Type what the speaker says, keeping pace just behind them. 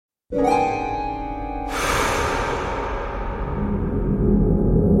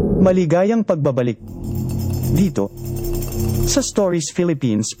Maligayang pagbabalik dito sa Stories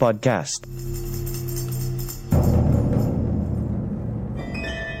Philippines Podcast.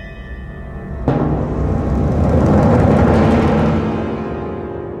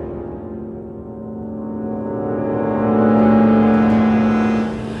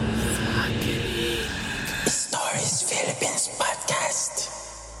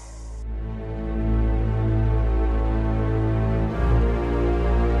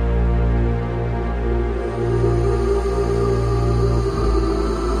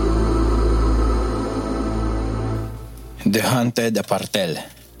 The Haunted Apartelle.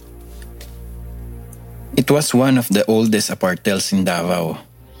 It was one of the oldest apartelles in Davao.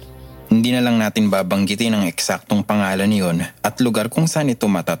 Hindi na lang natin babanggitin ang eksaktong pangalan niyon at lugar kung saan ito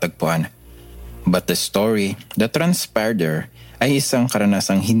matatagpuan. But the story that transpired there ay isang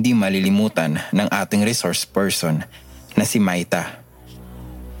karanasang hindi malilimutan ng ating resource person na si Maita.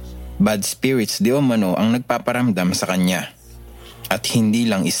 Bad spirits di umano ang nagpaparamdam sa kanya. At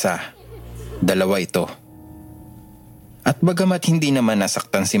hindi lang isa, dalawa ito. At bagamat hindi naman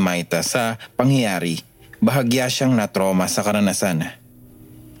nasaktan si Maita sa pangyayari, bahagya siyang na-trauma sa karanasan.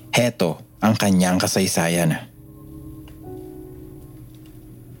 Heto ang kanyang kasaysayan.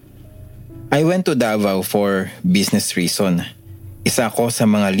 I went to Davao for business reason. Isa ako sa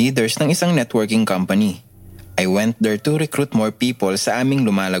mga leaders ng isang networking company. I went there to recruit more people sa aming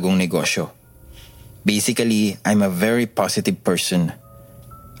lumalagong negosyo. Basically, I'm a very positive person.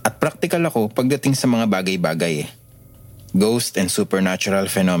 At practical ako pagdating sa mga bagay-bagay. Ghost and supernatural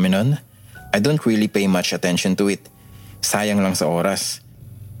phenomenon, I don't really pay much attention to it. Sayang lang sa oras.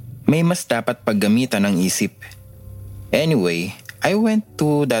 May mas dapat paggamitan ng isip. Anyway, I went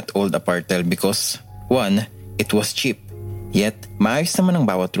to that old apartelle because, one, it was cheap. Yet, maayos naman ang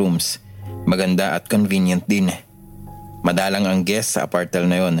bawat rooms. Maganda at convenient din. Madalang ang guest sa apartelle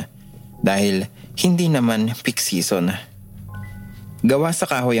na yon dahil hindi naman peak season. Gawa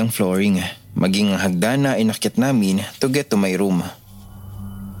sa kahoy ang flooring. Maging ang hagdan na inakyat namin to get to my room.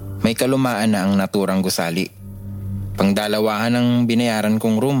 May kalumaan na ang naturang gusali. Pangdalawahan ang binayaran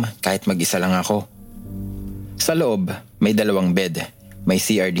kong room kahit mag-isa lang ako. Sa loob, may 2 bed. May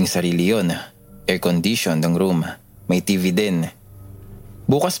CR ding sarili yon. Air-conditioned ang room. May TV din.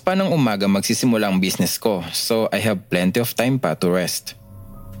 Bukas pa ng umaga magsisimula ang business ko, so I have plenty of time pa to rest.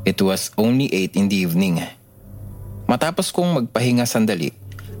 It was only 8 in the evening. Matapos kong magpahinga sandali,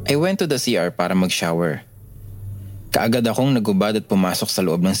 I went to the CR para mag-shower. Kaagad akong nagubad at pumasok sa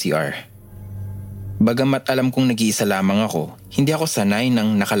loob ng CR. Bagamat alam kong nag-iisa lamang ako, hindi ako sanay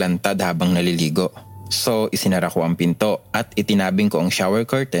ng nakalantad habang naliligo. So isinara ko ang pinto at itinabing ko ang shower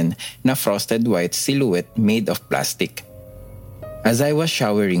curtain na frosted white silhouette made of plastic. As I was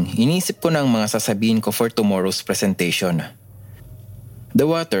showering, inisip ko na ang mga sasabihin ko for tomorrow's presentation. The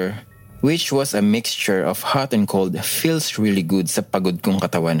water, which was a mixture of hot and cold, feels really good sa pagod kong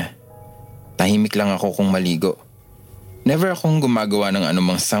katawan. Tahimik lang ako kung maligo. Never akong gumagawa ng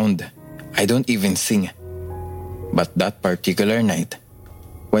anumang sound. I don't even sing. But that particular night,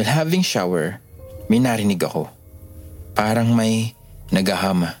 while having shower, may narinig ako. Parang may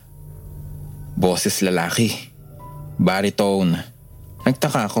nagahama. Boses lalaki. Baritone.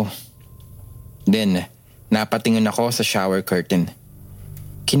 Nagtaka ako. Then, napatingin ako sa shower curtain.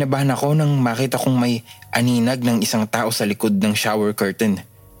 Kinabahan ako nang makita kong may aninag ng isang tao sa likod ng shower curtain.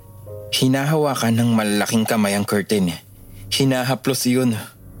 Hinahawakan ng malalaking kamay ang curtain. Hinahaplos yun.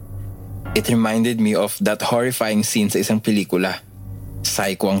 It reminded me of that horrifying scene sa isang pelikula.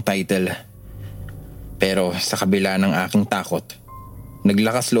 Psycho ang title. Pero sa kabila ng aking takot,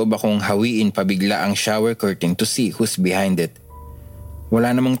 naglakas loob akong hawiin pabigla ang shower curtain to see who's behind it.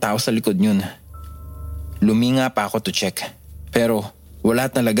 Wala namang tao sa likod yun. Luminga pa ako to check. Pero wala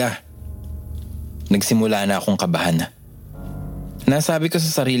talaga. Nagsimula na akong kabahan. Nasabi ko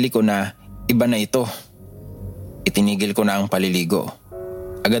sa sarili ko na iba na ito. Itinigil ko na ang paliligo.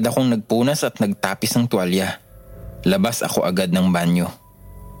 Agad akong nagpunas at nagtapis ng tuwalya. Labas ako agad ng banyo.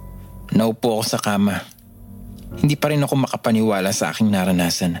 Naupo ako sa kama. Hindi pa rin ako makapaniwala sa aking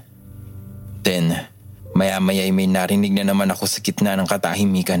naranasan. Then, maya-maya may narinig na naman ako sa gitna ng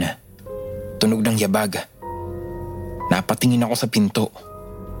katahimikan. Tunog ng yabag. Napatingin ako sa pinto.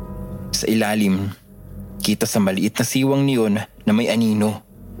 Sa ilalim, kita sa maliit na siwang niyon na may anino.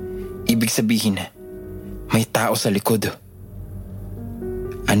 Ibig sabihin, may tao sa likod.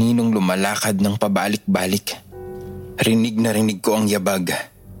 Aninong lumalakad ng pabalik-balik. Rinig na rinig ko ang yabag.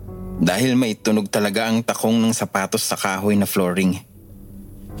 Dahil may tunog talaga ang takong ng sapatos sa kahoy na flooring.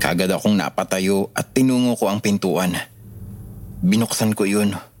 Kaagad akong napatayo at tinungo ko ang pintuan. Binuksan ko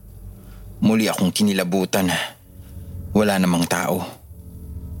yun. Muli akong kinilabutan. Wala namang tao.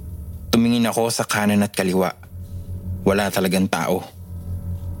 Tumingin ako sa kanan at kaliwa. Wala talagang tao.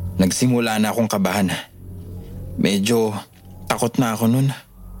 Nagsimula na akong kabahan. Medyo takot na ako nun.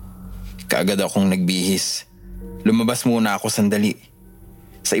 Kaagad akong nagbihis. Lumabas muna ako sandali.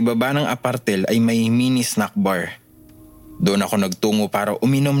 Sa ibaba ng Apartelle ay may mini snack bar. Doon ako nagtungo para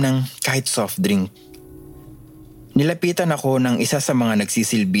uminom ng kahit soft drink. Nilapitan ako ng isa sa mga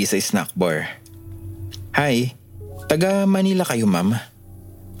nagsisilbi sa snack bar. "Hi, taga Manila kayo ma'am?"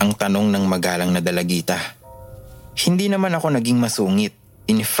 Ang tanong ng magalang na dalagita. Hindi naman ako naging masungit.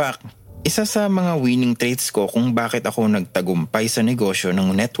 In fact, isa sa mga winning traits ko kung bakit ako nagtagumpay sa negosyo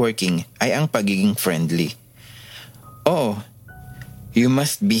ng networking ay ang pagiging friendly. "Oh, you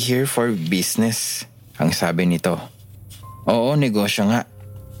must be here for business," ang sabi nito. "Oo, negosyo nga.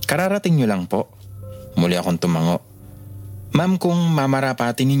 Kararating nyo lang po." Muli akong tumango. "Ma'am, kung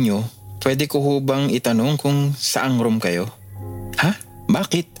mamarapatin ninyo, pwede ko hubang itanong kung saang room kayo?" "Ha?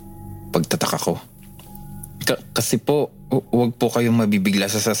 Bakit?" Pagtataka ko. Kasi po, huwag po kayong mabibigla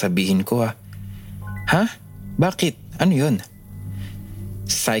sa sasabihin ko ha." "Ha? Bakit? Ano yun?"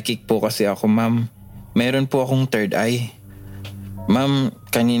 "Psychic po kasi ako ma'am. Meron po akong third eye. Ma'am,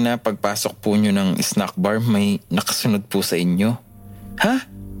 kanina pagpasok po nyo ng snack bar may nakasunod po sa inyo." "Ha?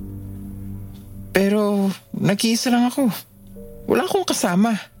 Pero nag-iisa lang ako. Wala akong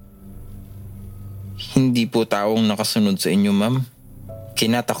kasama." "Hindi po taong nakasunod sa inyo ma'am."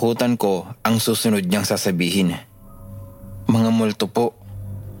 Kinatakutan ko ang susunod niyang sasabihin. "Mga multo po."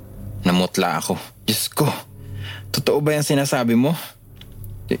 Namutla ako. Diyos ko, totoo ba yung sinasabi mo?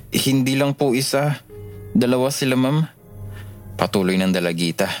 Hindi lang po isa, dalawa sila ma'am." Patuloy ng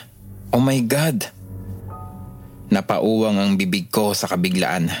dalagita. Oh my God! Napauwang ang bibig ko sa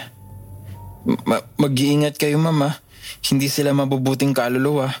kabiglaan. Mag-iingat kayo ma'am. Hindi sila mabubuting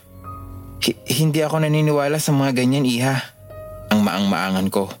kaluluwa. Hindi ako naniniwala sa mga ganyan iha. Ang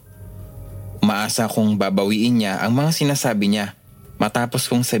maang-maangan ko. Umaasa kong babawiin niya ang mga sinasabi niya matapos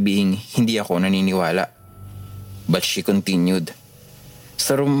kong sabihin hindi ako naniniwala. But she continued.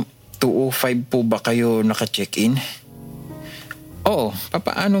 "Sa room 205 po ba kayo naka-check-in?" "Oo,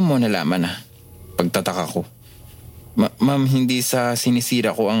 papaano mo nalaman?" Pagtataka ko. Ma'am, hindi sa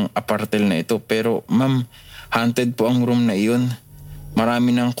sinisira ko ang Apartelle na ito pero ma'am, haunted po ang room na iyon.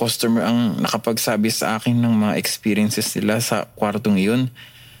 Marami ng customer ang nakapagsabi sa akin ng mga experiences nila sa kwartong iyon.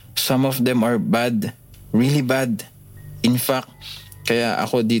 Some of them are bad, really bad. In fact, kaya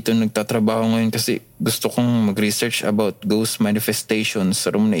ako dito nagtatrabaho ngayon kasi gusto kong mag-research about ghost manifestations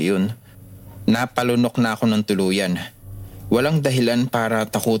sa room na iyon." Napalunok na ako ng tuluyan. Walang dahilan para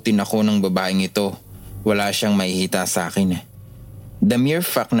takutin ako ng babaeng ito. Wala siyang mahihita sa akin. The mere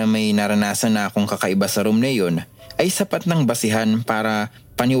fact na may naranasan na akong kakaiba sa room na iyon ay sapat ng basihan para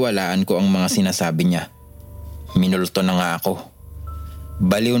paniwalaan ko ang mga sinasabi niya. Minulto na nga ako.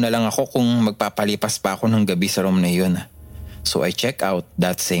 Baliw na lang ako kung magpapalipas pa ako ng gabi sa room na iyon. So I check out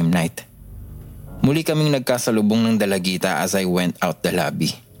that same night. Muli kaming nagkasalubong ng dalagita as I went out the lobby.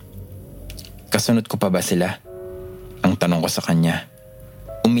 "Kasunod ko pa ba sila?" ang tanong ko sa kanya.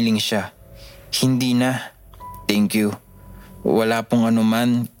 Umiling siya. "Hindi na. Thank you. Wala pong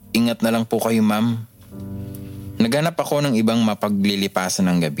anuman. Ingat na lang po kayo ma'am." Naghanap ako ng ibang mapaglilipasan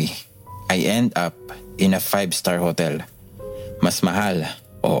ng gabi. I end up in a 5-star hotel. Mas mahal,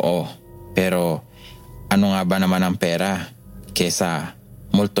 oo. Pero ano nga ba naman ang pera kesa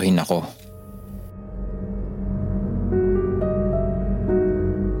multuhin ako?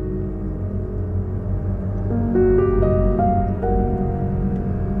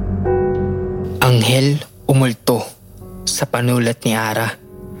 Anghel umulto sa panulat ni Ara.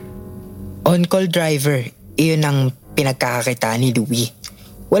 On-call driver, iyon ang pinagkakakita ni Louie.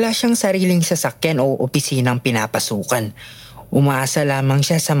 Wala siyang sariling sasakyan o opisinang pinapasukan. Umaasa lamang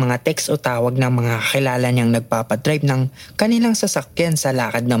siya sa mga text o tawag ng mga kakilala niyang nagpapadrive ng kanilang sasakyan sa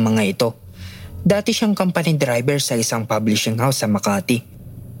lakad ng mga ito. Dati siyang company driver sa isang publishing house sa Makati.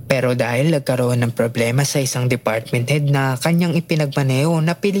 Pero dahil nagkaroon ng problema sa isang department head na kanyang ipinagmaneho,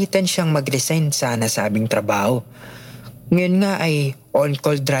 napilitan siyang mag-resign sa nasabing trabaho. Ngayon nga ay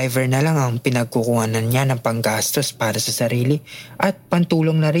on-call driver na lang ang pinagkukuhanan niya ng panggastos para sa sarili at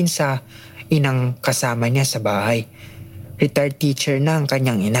pantulong na rin sa inang kasama niya sa bahay. Retired teacher na ang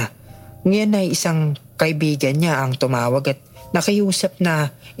kanyang ina. Ngayon ay isang kaibigan niya ang tumawag at nakiusap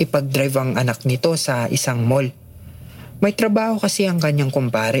na ipag-drive ang anak nito sa isang mall. May trabaho kasi ang kanyang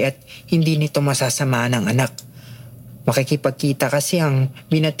kumpare at hindi nito masasama ng anak. Makikipagkita kasi ang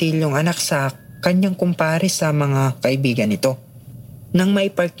binatilyong anak sa kanyang kumpare sa mga kaibigan nito. Nang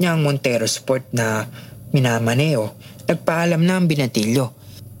maipark niya ang Montero Sport na minamaneo, nagpaalam na ang binatilyo.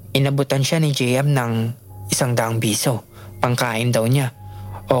 Inabutan siya ni JM ng 100 piso. Pangkain daw niya.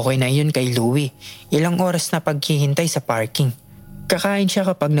 Okay na yun kay Louie. Ilang oras na paghihintay sa parking. Kakain siya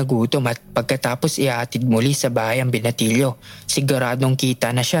kapag nagutom at pagkatapos ihatid muli sa bahay ang binatilyo. Siguradong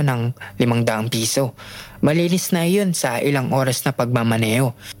kita na siya ng 500 piso. Malinis na yun sa ilang oras na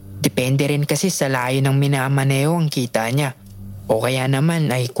pagmamaneo. Depende rin kasi sa layo ng minamaneo ang kita niya. O kaya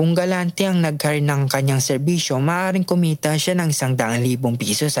naman ay kung galante ang nag-hire ng kanyang serbisyo, maaaring kumita siya ng 100,000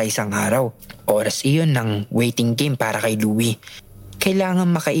 piso sa isang araw. Oras iyon ng waiting game para kay Louie. Kailangan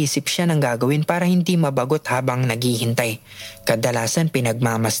makaisip siya ng gagawin para hindi mabagot habang naghihintay. Kadalasan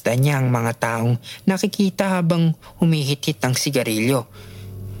pinagmamasdan niya ang mga taong nakikita habang humihit-hit ng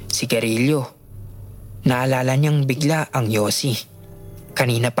sigarilyo. Naalala niyang bigla ang yosi.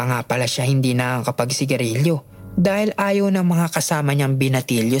 Kanina pa nga pala siya hindi nakakapagsigarilyo dahil ayaw ng mga kasama niyang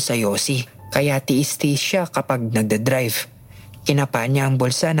binatilyo sa yosi. Kaya tiis-tiis siya kapag nagdadrive. Kinapa niya ang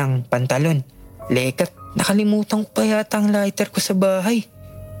bulsa ng pantalon. Lekat, nakalimutan ko pa yata ang lighter ko sa bahay.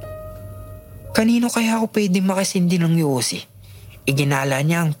 Kanino kaya ako pwede makasindi ng yosi? Iginala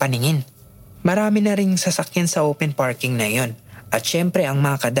niya ang paningin. Marami na ring sasakyan sa open parking na yon. At syempre ang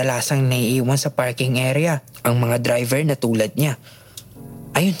mga kadalasang naiiwan sa parking area, ang mga driver na tulad niya.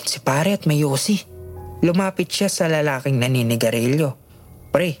 Ayun, si pare at may yosi. Lumapit siya sa lalaking naninigarilyo.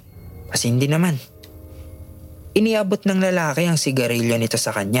 Pre, pasindi naman. Iniabot ng lalaki ang sigarilyo nito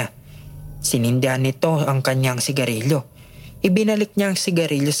sa kanya. Sinindihan nito ang kanyang sigarilyo. Ibinalik niya ang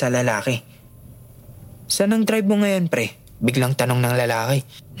sigarilyo sa lalaki. Saan ang drive mo ngayon, pre? Biglang tanong ng lalaki.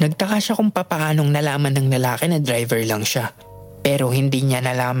 Nagtaka siya kung papaanong nalaman ng lalaki na driver lang siya. Pero hindi niya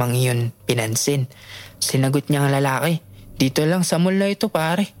na lamang iyon pinansin. Sinagot niya ang lalaki. Dito lang sa mall na ito,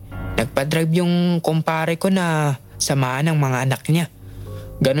 pare. Nagpa-drive yung kumpare ko na samahan ng mga anak niya.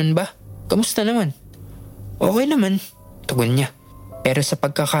 Ganun ba? Kamusta naman? Okay naman, tugon niya. Pero sa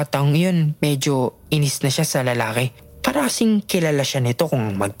pagkakataong iyon, medyo inis na siya sa lalaki. Para kasing kilala siya nito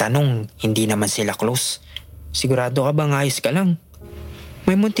kung magtanong, hindi naman sila close. Sigurado ka bang ayos ka lang?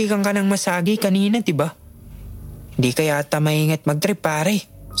 May muntikan ka ng masagi kanina, diba? Hindi kaya ata maingat mag-trip, pare.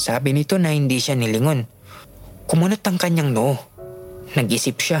 Sabi nito na hindi siya nilingon. Kumunot ang kanyang noo.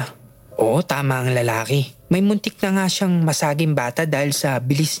 Nag-isip siya. Oo, tama ang lalaki. May muntik na nga siyang masaging bata dahil sa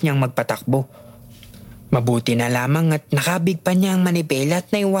bilis niyang magpatakbo. Mabuti na lamang at nakabig pa niya ang manibela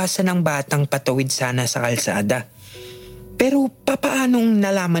at naiwasan ang batang patawid sana sa kalsada. Pero papaanong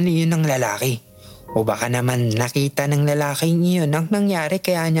nalaman niyo ng lalaki? O baka naman nakita ng lalaking iyon ang nangyari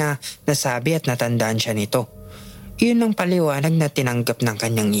kaya niya nasabi at natandaan siya nito. Iyon ang paliwanag na tinanggap ng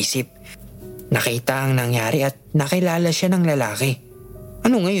kanyang isip. Nakita ang nangyari at nakilala siya ng lalaki.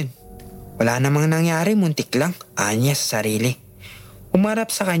 Ano ngayon? Wala namang nangyari, muntik lang, anya sa sarili.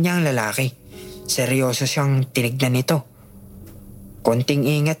 Umarap sa kanya ang lalaki. Seryoso siyang tinignan nito. Konting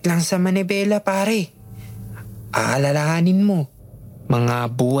ingat lang sa manibela, pare. Aalalahanin mo. Mga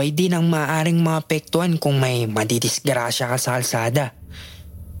buhay din ang maaaring maapektuhan kung may madidisgrasya ka sa kalsada.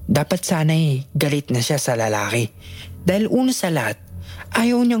 Dapat sana'y galit na siya sa lalaki. Dahil una sa lahat,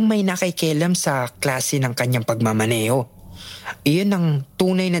 ayaw niyang may nakikialam sa klase ng kanyang pagmamaneho. Iyon ang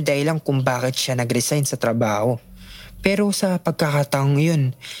tunay na dahilan kung bakit siya nag-resign sa trabaho. Pero sa pagkakataong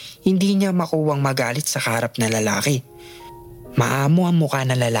iyon, hindi niya makuwang magalit sa harap na lalaki. Maamo ang mukha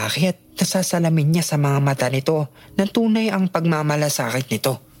ng lalaki at nasasalamin niya sa mga mata nito na tunay ang pagmamalasakit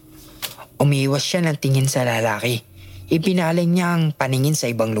nito. Umiwas siya ng tingin sa lalaki. Ibinaling niya ang paningin sa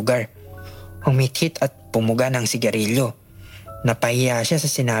ibang lugar. Umithit at pumuga ng sigarilyo. Napahiya siya sa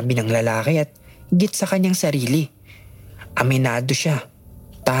sinabi ng lalaki at higit sa kanyang sarili. Aminado siya.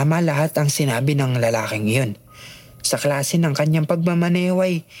 Tama lahat ang sinabi ng lalaking iyon. Sa klase ng kanyang pagmamaneho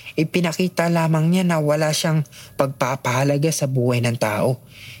ay ipinakita lamang niya na wala siyang pagpapahalaga sa buhay ng tao.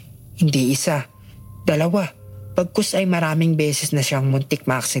 Hindi isa, dalawa, pagkus ay maraming beses na siyang muntik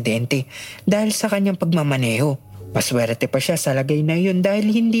maaksidente dahil sa kanyang pagmamaneho. Maswerte pa siya sa lagay na yun dahil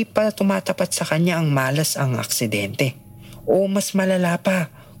hindi pa tumatapat sa kanya ang malas ang aksidente. O mas malala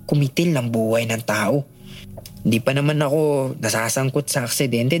pa, kumitil ng buhay ng tao. Hindi pa naman ako nasasangkot sa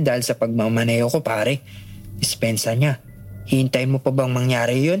aksidente dahil sa pagmamaneho ko, pare. Dispensa niya. Hintayin mo pa bang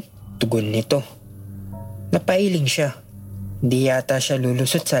mangyari yun? Tugon nito. Napailing siya. Hindi yata siya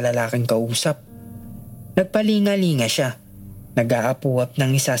lulusot sa lalaking kausap. Nagpalinga-linga siya. Nag-aapuap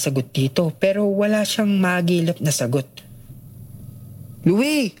ng isasagot dito pero wala siyang magilap na sagot.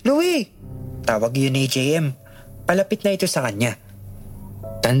 Louie! Louie! Tawag yun ni JM. Palapit na ito sa kanya.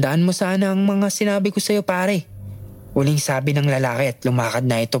 Tandaan mo sana ang mga sinabi ko sa'yo, pare. Uling sabi ng lalaki at lumakad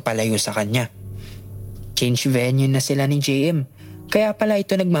na ito palayo sa kanya. Change venue na sila ni JM, kaya pala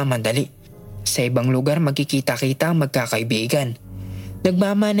ito nagmamadali. Sa ibang lugar magkikita-kita ang magkakaibigan.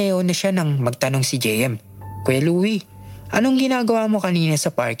 Nagmamaneho na siya nang magtanong si JM. Kuya Louie, anong ginagawa mo kanina sa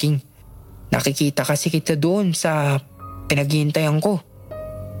parking? Nakikita kasi kita doon sa pinaghihintayan ko.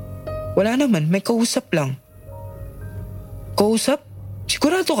 Wala naman, may kausap lang. Kausap?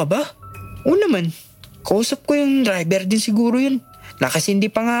 Sigurado ka ba? Oo naman, kausap ko yung driver din siguro yun. Nakasindi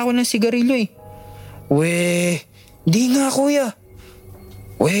pa nga ako ng sigarilyo eh. Weh, di nga kuya.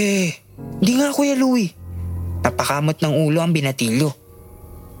 Weh, di nga Kuya Louie. Napakamot ng ulo ang binatilyo.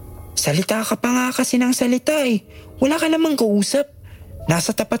 Salita ka pa nga kasi ng salita eh. Wala ka namang kausap.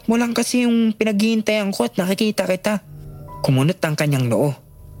 Nasa tapat mo lang kasi yung pinaghihintayan ko at nakikita kita. Kumunot ang kanyang noo.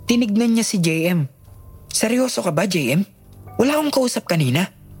 Tinignan niya si JM. Seryoso ka ba, JM? Wala akong kausap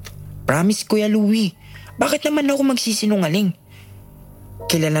kanina. Promise Kuya Louie, bakit naman ako magsisinungaling?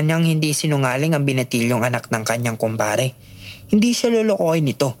 Kilala niyang hindi sinungaling ang binatilyong anak ng kanyang kumpare. Hindi siya lolokohin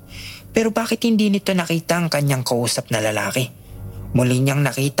nito. Pero bakit hindi nito nakita ang kanyang kausap na lalaki? Muli niyang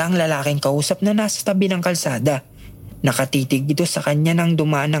nakita ang lalaking kausap na nasa tabi ng kalsada. Nakatitig ito sa kanya nang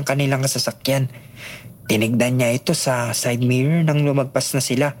dumaan ang kanilang sasakyan. Tinignan niya ito sa side mirror nang lumagpas na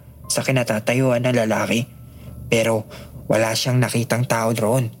sila sa kinatatayuan ng lalaki. Pero wala siyang nakitang tao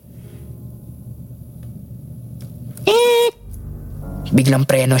roon. Biglang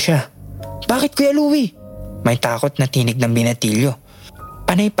preno siya. Bakit Kuya Louie? May takot na tinig ng binatilyo.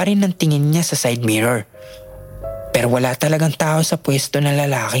 Panay pa rin ang tingin niya sa side mirror. Pero wala talagang tao sa pwesto na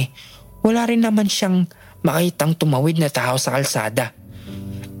lalaki. Wala rin naman siyang makitang tumawid na tao sa kalsada.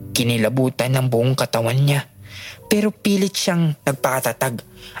 Kinilabutan ng buong katawan niya. Pero pilit siyang nagpakatatag.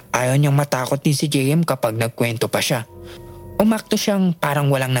 Ayaw niyang matakot din si JM kapag nagkwento pa siya. Umakto siyang parang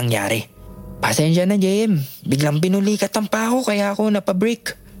walang nangyari. Pasensya na JM, biglang binulikat ang pako kaya ako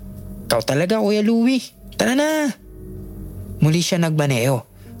napabreak. Ikaw talaga Kuya Louie, tara na. Muli siya nagmaneho.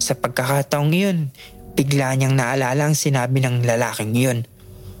 Sa pagkakataong iyon, bigla niyang naalala ang sinabi ng lalaking iyon.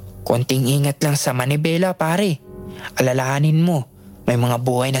 Konting ingat lang sa manibela pare. Alalahanin mo, may mga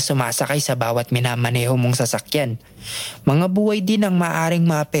buhay na sumasakay sa bawat minamaneho mong sasakyan. Mga buhay din ang maaring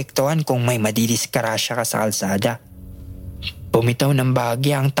maapektuhan kung may madidiskarasya ka sa kalsada. Bumitaw ng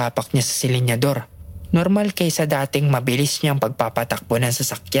bahagya ang tapak niya sa silinyador. Normal kaysa dating mabilis niyang pagpapatakbo ng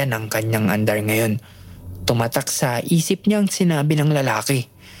sasakyan ang kanyang andar ngayon. Tumatak sa isip niya ang sinabi ng lalaki.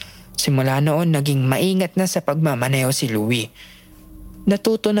 Simula noon naging maingat na sa pagmamaneho si Louie.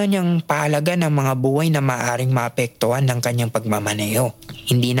 Natuto na niyang pahalaga ng mga buhay na maaaring maapektuhan ng kanyang pagmamaneho.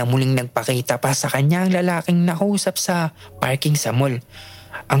 Hindi na muling nagpakita pa sa kanya ang lalaking nakausap sa parking sa mall.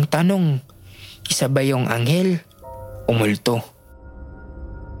 Ang tanong, isa ba yung anghel o multo?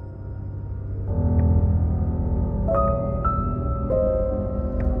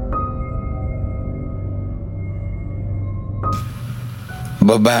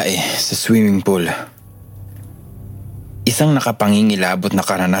 Babae sa swimming pool. Isang nakapangingilabot na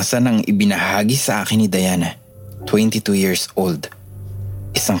karanasan ang ibinahagi sa akin ni Diana, 22 years old.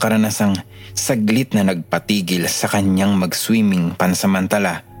 Isang karanasang saglit na nagpatigil sa kanyang mag-swimming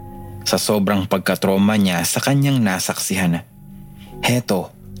pansamantala sa sobrang pagkatroma niya sa kanyang nasaksihan.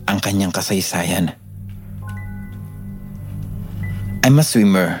 Heto ang kanyang kasaysayan. I'm a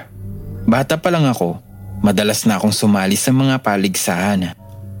swimmer. Bata pa lang ako, madalas na akong sumali sa mga paligsahan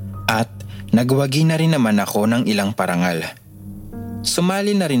at nagwagi na rin naman ako ng ilang parangal.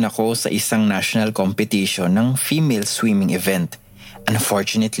 Sumali na rin ako sa isang national competition ng female swimming event.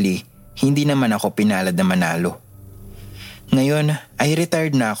 Unfortunately, hindi naman ako pinalad na manalo. Ngayon ay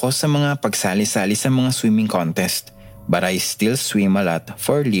retired na ako sa mga pagsali-sali sa mga swimming contest, but I still swim a lot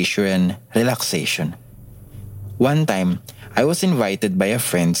for leisure and relaxation. One time, I was invited by a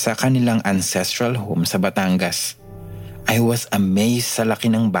friend sa kanilang ancestral home sa Batangas. I was amazed sa laki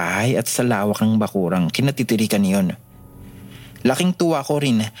ng bahay at sa lawak ng bakurang kinatitirikan niyon. Laking tuwa ko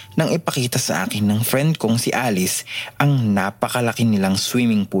rin nang ipakita sa akin ng friend kong si Alice ang napakalaki nilang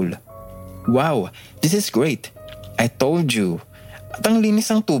swimming pool. Wow, this is great. I told you. At ang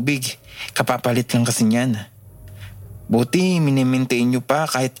linis ng tubig, kapapalit lang kasi niyan. Buti minimaintain nyo pa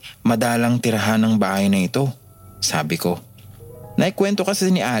kahit madalang tirahan ng bahay na ito, sabi ko. Naikwento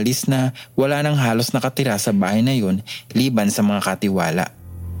kasi ni Alice na wala nang halos nakatira sa bahay na yun liban sa mga katiwala.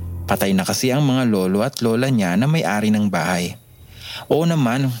 Patay na kasi ang mga lolo at lola niya na may-ari ng bahay. Oo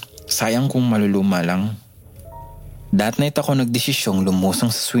naman, sayang kung maluluma lang. That night ako nagdesisyong lumusong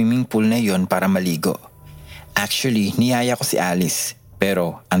sa swimming pool na yon para maligo. Actually, niyaya ko si Alice,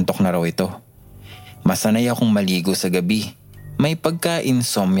 pero antok na raw ito. Masanay akong maligo sa gabi. May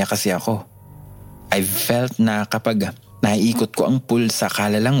pagka-insomnia kasi ako. I felt na kapag naiikot ko ang pool sa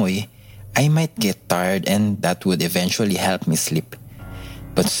kalalangoy, I might get tired and that would eventually help me sleep.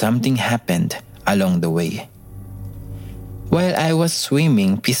 But something happened along the way. While I was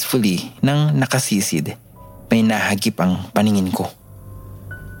swimming peacefully nang nakasisid, may nahagip ang paningin ko.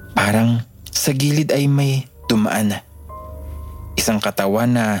 Parang sa gilid ay may dumaan. Isang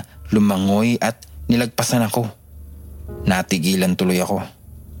katawan na lumangoy at nilagpasan ako. Natigilan tuloy ako.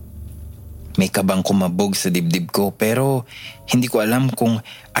 May kabang kumabog sa dibdib ko pero hindi ko alam kung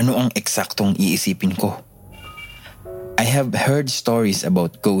ano ang eksaktong iisipin ko. I have heard stories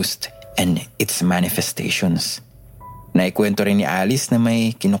about ghost and its manifestations. Naikwento rin ni Alice na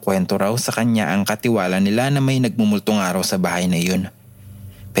may kinukwento raw sa kanya ang katiwala nila na may nagmumultong araw sa bahay na iyon.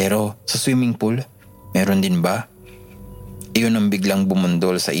 Pero sa swimming pool, meron din ba? Iyon ang biglang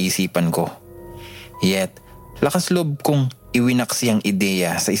bumundol sa isipan ko. Yet, lakas loob kong iwinaksi ang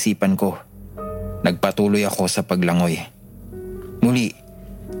ideya sa isipan ko. Nagpatuloy ako sa paglangoy. Muli,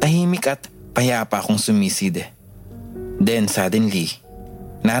 tahimik at payapa akong sumisid. Then suddenly,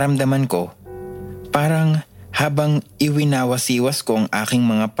 naramdaman ko parang habang iwinawasiwas ko ang aking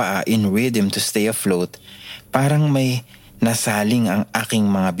mga paa in rhythm to stay afloat, parang may nasaling ang aking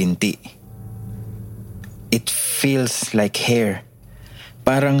mga binti. It feels like hair.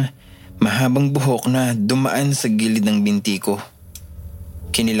 Parang mahabang buhok na dumaan sa gilid ng binti ko.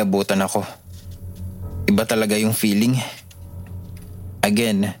 Kinilabutan ako. Iba talaga yung feeling.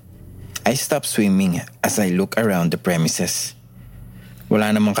 Again, I stop swimming as I look around the premises. Wala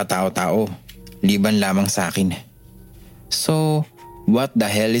namang katao-tao, liban lamang sa akin. So, what the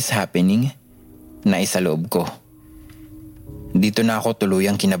hell is happening? Naisa loob ko. Dito na ako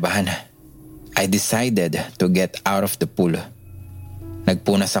tuluyang kinabahan. I decided to get out of the pool.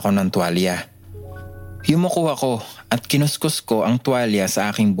 Nagpunas ako ng tuwalya. Yumuko ako at kinuskus ko ang tuwalya sa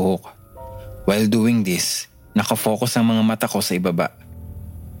aking buhok. While doing this, nakafocus ang mga mata ko sa ibaba.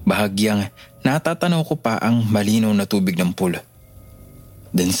 Bahagyang natatanaw ko pa ang malinaw na tubig ng pool.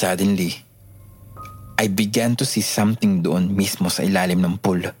 Then suddenly, I began to see something doon mismo sa ilalim ng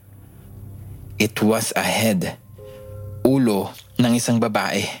pool. It was a head. Ulo ng isang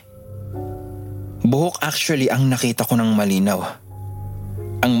babae. Buhok actually ang nakita ko ng malinaw.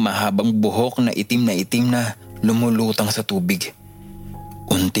 Ang mahabang buhok na itim na lumulutang sa tubig.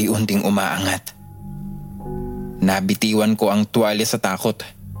 Unti-unting umaangat. Nabitiwan ko ang tuwalya sa takot.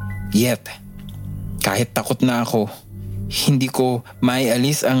 Yet, kahit takot na ako, hindi ko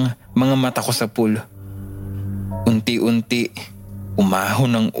maialis ang mga mata ko sa pool. Unti-unti,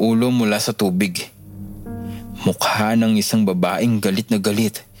 umahon ang ulo mula sa tubig. Mukha ng isang babaeng galit na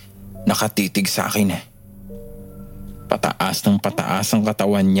galit, nakatitig sa akin. Pataas ng pataas ang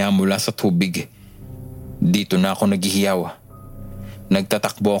katawan niya mula sa tubig. Dito na ako naghihiyaw.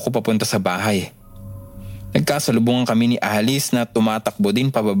 Nagtatakbo ako papunta sa bahay. Nagkasalubungan kami ni Alice na tumatakbo din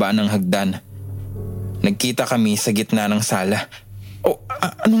pababa ng hagdan. Nagkita kami sa gitna ng sala. Oh,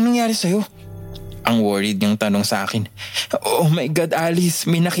 anong nangyari sa'yo? Ang worried niyang tanong sa akin. Oh my God, Alice,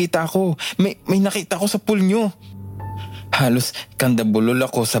 may nakita ako. May nakita ako sa pool niyo. Halos kandabulol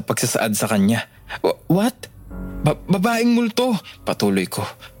ako sa pagsasaad sa kanya. What? Babaeng multo. Patuloy ko.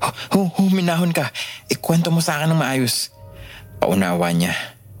 Minahon ka. Ikwento mo sa akin ng maayos. Paunawa niya.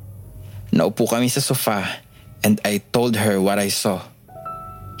 Naupo kami sa sofa and I told her what I saw.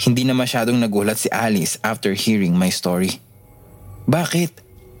 Hindi na masyadong nagulat si Alice after hearing my story. Bakit?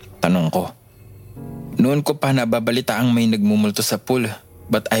 Tanong ko. Noon ko pa nababalitaang may nagmumulto sa pool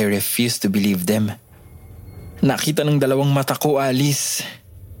but I refuse to believe them. Nakita ng dalawang mata ko, Alice.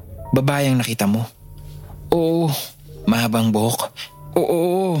 Babae ang nakita mo? Oo. Mahabang buhok?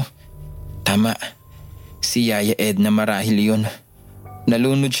 Oo. Tama. Si Yaya Ed na marahil yun.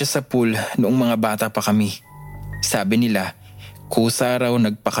 Nalunod siya sa pool noong mga bata pa kami. Sabi nila, kusa raw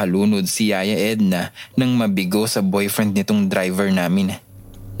nagpakalunod si Yaya Edna nang mabigo sa boyfriend nitong driver namin.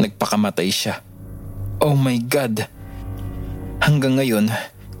 Nagpakamatay siya. Oh my God! Hanggang ngayon,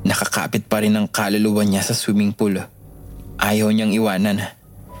 nakakapit pa rin ang kaluluwa niya sa swimming pool. Ayaw niyang iwanan.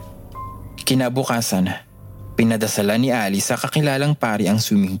 Kinabukasan, pinadasalan ni Ali sa kakilalang pari ang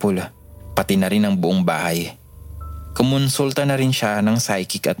swimming pool, pati na rin ang buong bahay. Kumonsulta na rin siya ng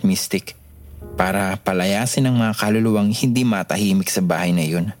psychic at mystic para palayasin ang mga kaluluwang hindi matahimik sa bahay na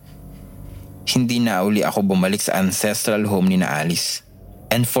yun. Hindi na uli ako bumalik sa ancestral home ni na Alice.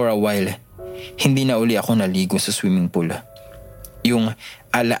 And for a while, hindi na uli ako naligo sa swimming pool. Yung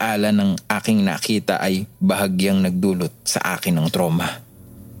alaala ng aking nakita ay bahagyang nagdulot sa akin ng trauma.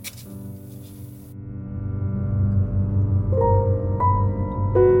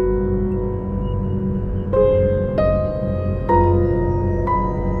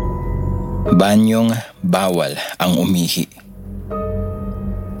 Banyong bawal ang umihi.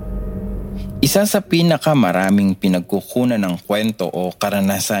 Isa sa pinakamaraming pinagkukunan ng kwento o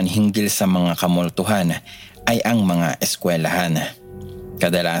karanasan hinggil sa mga kamultuhan ay ang mga eskwelahan.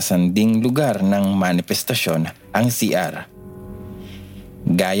 Kadalasan ding lugar ng manifestasyon ang CR.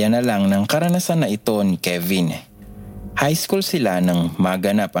 Gaya na lang ng karanasan na ito ni Kevin. High school sila nang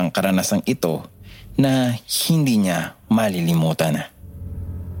maganap ang karanasang ito na hindi niya malilimutan.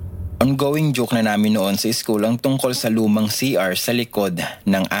 Ongoing joke na namin noon sa school ang tungkol sa lumang CR sa likod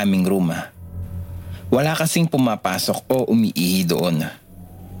ng aming room. Wala kasing pumapasok o umiihi doon.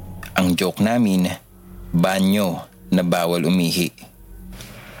 Ang joke namin, banyo na bawal umihi.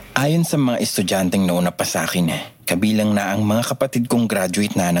 Ayon sa mga estudyanteng nauna pa sa akin, kabilang na ang mga kapatid kong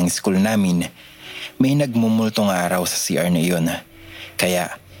graduate na ng school namin, may nagmumultong araw sa CR na iyon,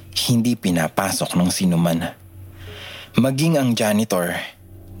 kaya hindi pinapasok ng sinuman. Maging ang janitor,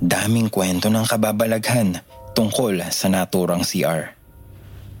 daming kwento ng kababalaghan tungkol sa naturang CR.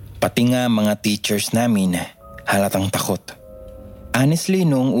 Pati nga mga teachers namin halatang takot. Honestly,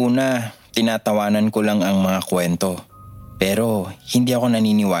 noong una, tinatawanan ko lang ang mga kwento. Pero hindi ako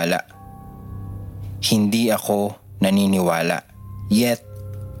naniniwala. Yet,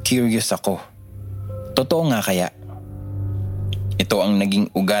 curious ako. Totoo nga kaya? Ito ang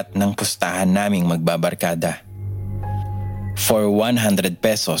naging ugat ng pustahan naming magbabarkada. For 100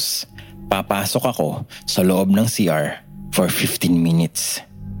 pesos, papasok ako sa loob ng CR for 15 minutes.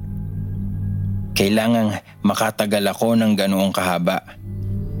 Kailangang makatagal ako ng ganoong kahaba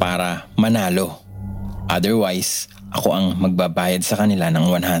para manalo. Otherwise, ako ang magbabayad sa kanila ng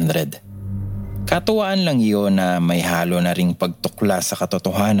 100. Katuwaan lang iyon na may halo na ring pagtukla sa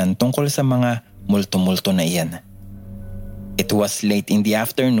katotohanan tungkol sa mga multo-multo na iyan. It was late in the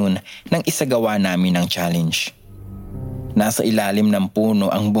afternoon nang isagawa namin ang challenge. Nasa ilalim ng puno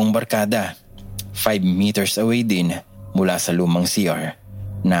ang buong barkada, 5 meters away din mula sa lumang CR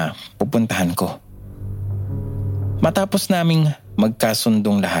na pupuntahan ko. Matapos naming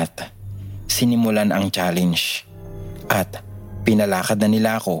magkasundong lahat, sinimulan ang challenge. At pinalakad na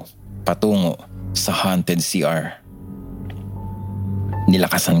nila ako patungo sa haunted CR.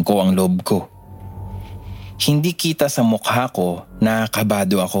 Nilakasan ko ang loob ko. Hindi kita sa mukha ko na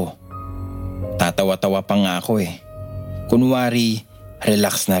kabado ako. Tatawa-tawa pa nga ako eh. Kunwari,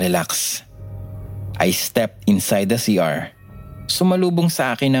 relax na relax. I stepped inside the CR. Sumalubong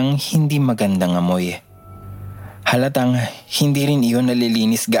sa akin ang hindi magandang amoy. Halatang hindi rin iyon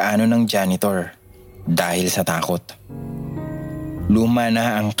nalilinis gaano ng janitor dahil sa takot. Luma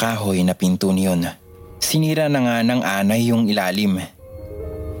na ang kahoy na pinto niyon. Sinira na nga ng anay yung ilalim.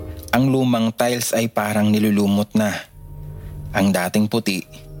 Ang lumang tiles ay parang nilulumot na. Ang dating puti,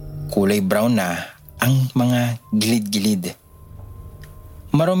 kulay brown na ang mga gilid-gilid.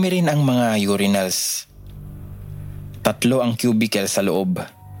 Marumi rin ang mga urinals. 3 ang cubicle sa loob.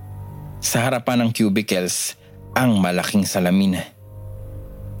 Sa harapan ng cubicles, ang malaking salamin.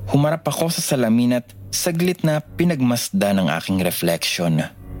 Humarap ako sa salamin at saglit na pinagmasda ng aking reflection.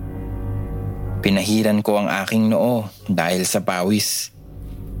 Pinahiran ko ang aking noo dahil sa pawis.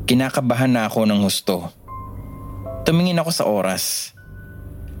 Kinakabahan na ako ng husto. Tumingin ako sa oras.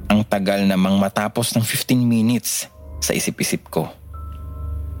 Ang tagal namang matapos ng 15 minutes sa isip-isip ko.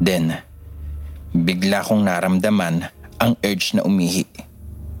 Then, bigla kong naramdaman ang urge na umihi.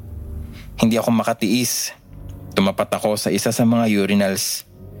 Hindi ako makatiis. Tumapat ako sa isa sa mga urinals.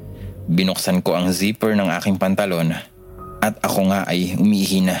 Binuksan ko ang zipper ng aking pantalon at ako nga ay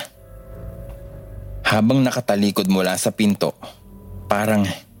umiihi na. Habang nakatalikod mula sa pinto, parang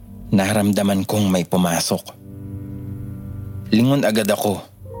naramdaman kong may pumasok. Lingon agad ako,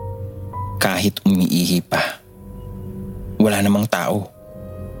 kahit umiihi pa. Wala namang tao.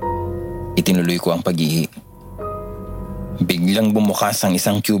 Itinuloy ko ang pag-ihi. Biglang bumukas ang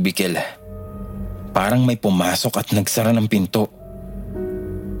isang cubicle. Parang may pumasok at nagsara ng pinto.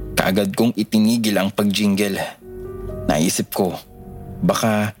 Kaagad kong itinigil ang pagjingle. Naisip ko,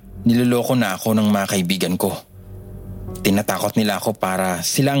 baka niloloko na ako ng mga kaibigan ko. Tinatakot nila ako para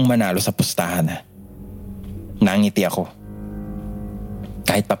sila ang manalo sa pustahan. Nangiti ako.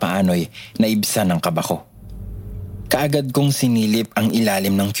 Kahit papaano'y naibsan ang kaba ko. Kaagad kong sinilip ang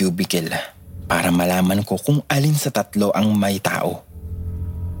ilalim ng cubicle para malaman ko kung alin sa 3 ang may tao.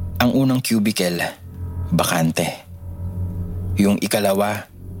 Ang unang cubicle, bakante. Yung ikalawa,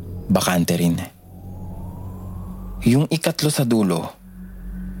 bakante rin. Yung ikatlo sa dulo,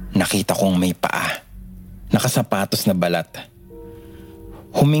 nakita kong may paa, nakasapatos na balat.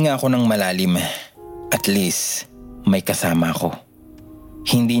 Huminga ako ng malalim. At least, may kasama ako.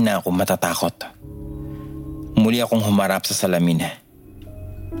 Hindi na ako matatakot. Muli akong humarap sa salamin.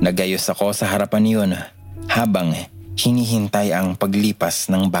 Nagayos ako sa harapan niyon habang hinihintay ang paglipas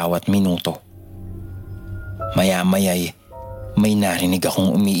ng bawat minuto. Maya-maya'y may narinig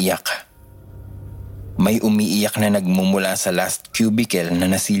akong umiiyak. may umiiyak na nagmumula sa last cubicle na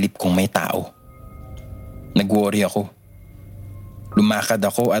nasilip kong may tao. Nag-worry ako. Lumakad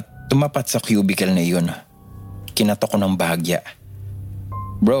ako at tumapat sa cubicle na iyon. Kinatok ko ng bahagya.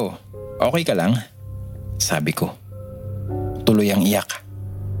 "Bro, okay ka lang?" sabi ko. Tuloy ang iyak.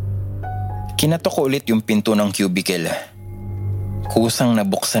 Kinatok ko ulit yung pinto ng cubicle. Kusang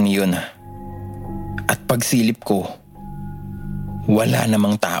nabuksan iyon. At pagsilip ko, wala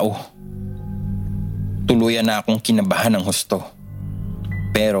namang tao. Tuluyan na akong kinabahan ng husto.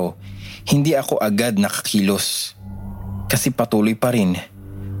 Pero hindi ako agad nakakilos kasi patuloy pa rin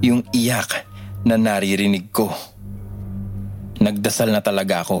yung iyak na naririnig ko. Nagdasal na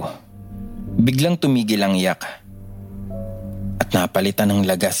talaga ako. Biglang tumigil ang iyak at napalitan ng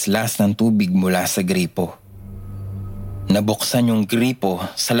lagaslas ng tubig mula sa gripo. Nabuksan yung gripo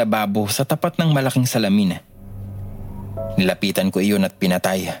sa lababo sa tapat ng malaking salamin. Nilapitan ko iyon at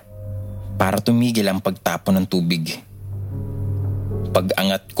pinatay para tumigil ang pagtapon ng tubig.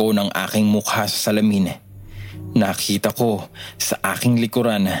 Pag-angat ko ng aking mukha sa salamin, nakita ko sa aking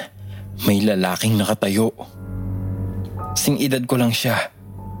likuran may lalaking nakatayo. Sing-edad ko lang siya.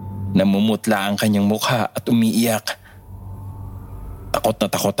 Namumutla ang kanyang mukha at umiiyak. Takot na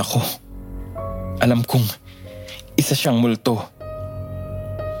takot ako. Alam kong isa siyang multo.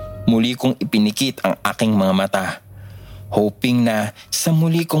 Muli kong ipinikit ang aking mga mata, hoping na sa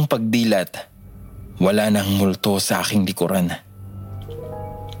muli kong pagdilat, wala nang multo sa aking likuran.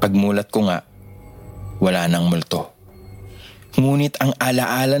 Pagmulat ko nga, wala nang multo. Ngunit ang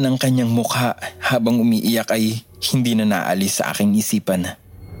alaala ng kanyang mukha habang umiiyak ay hindi na naalis sa aking isipan.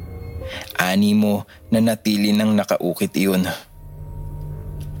 Animo na natili nang nakaukit iyon.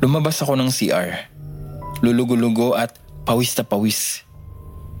 Lumabas ako ng CR. Lulugo-lugo at pawis na pawis.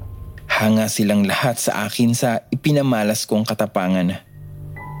 Hanga silang lahat sa akin sa ipinamalas kong katapangan.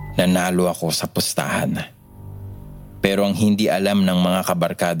 Nanalo ako sa pustahan. Pero ang hindi alam ng mga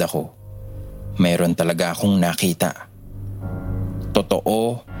kabarkada ko, mayroon talaga akong nakita.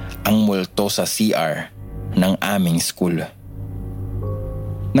 Totoo ang multo sa CR ng aming school.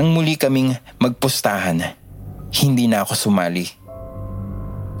 Nang muli kaming magpustahan, hindi na ako sumali.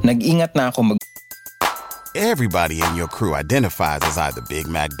 Nag-ingat na ako Everybody in your crew identifies as either Big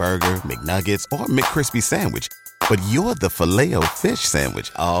Mac Burger, McNuggets, or McCrispy Sandwich. But you're the Filet-O-Fish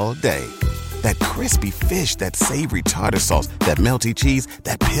Sandwich all day. That crispy fish, that savory tartar sauce, that melty cheese,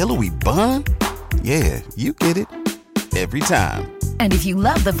 that pillowy bun. Yeah, you get it. Every time. And if you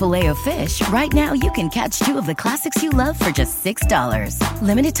love the Filet-O-Fish, right now you can catch two of the classics you love for just $6.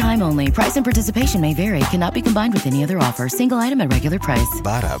 Limited time only. Price and participation may vary. Cannot be combined with any other offer. Single item at regular price.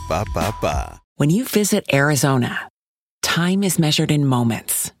 Ba-da-ba-ba-ba. When you visit Arizona, time is measured in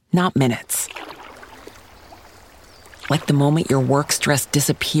moments, not minutes. Like the moment your work stress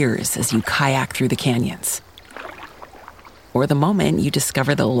disappears as you kayak through the canyons. Or the moment you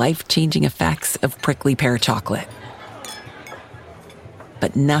discover the life-changing effects of prickly pear chocolate.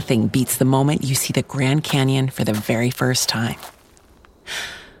 But nothing beats the moment you see the Grand Canyon for the very first time.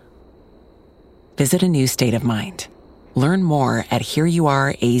 Visit a new state of mind. Learn more at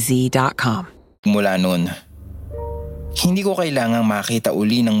hereyouareaz.com. Mula noon, hindi ko kailangang makita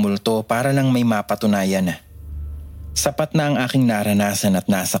uli ng multo para lang may mapatunayan. Sapat na ang aking naranasan at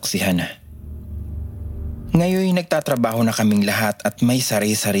nasaksihan. Ngayon nagtatrabaho na kaming lahat at may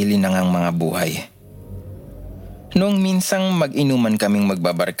sari-sarili na ngang mga buhay. Noong minsang mag-inuman kaming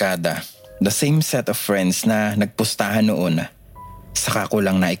magbabarkada, the same set of friends na nagpustahan noon, saka ko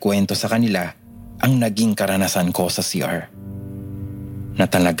lang naikwento sa kanila ang naging karanasan ko sa CR. Na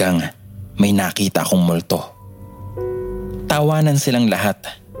talagang may nakita akong multo. Tawanan silang lahat.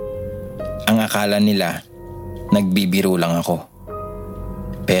 Ang akala nila, nagbibiro lang ako.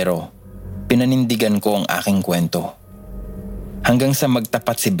 Pero pinanindigan ko ang aking kwento. Hanggang sa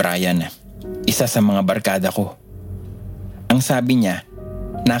magtapat si Brian, isa sa mga barkada ko. Ang sabi niya,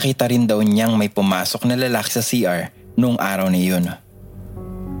 nakita rin daw niyang may pumasok na lalaki sa CR noong araw na iyon.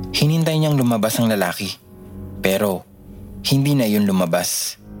 Hinintay niyang lumabas ang lalaki, pero hindi na yun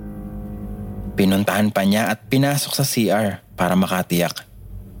lumabas. Pinuntahan pa niya at pinasok sa CR para makatiyak.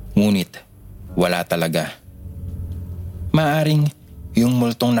 Ngunit wala talaga. Maaring yung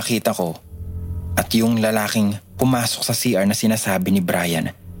multong nakita ko at yung lalaking pumasok sa CR na sinasabi ni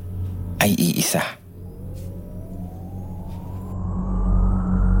Brian ay iisa.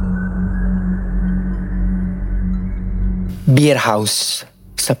 Beer House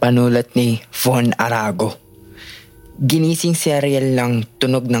sa panulat ni Von Arago. Ginising si Ariel lang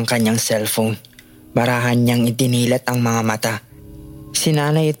tunog ng kanyang cellphone. Marahan niyang itinilat ang mga mata.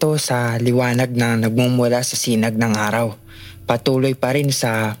 Sinanay ito sa liwanag na nagmumula sa sinag ng araw. Patuloy pa rin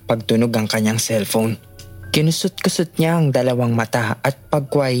sa pagtunog ang kanyang cellphone. Kinusot-kusot niya ang dalawang mata at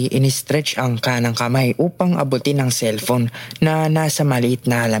pagkway inistretch ang kanang kamay upang abutin ang cellphone na nasa maliit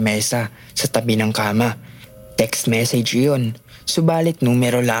na lamesa sa tabi ng kama. Text message yun, subalit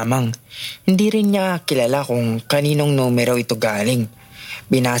numero lamang. Hindi rin niya kilala kung kaninong numero ito galing.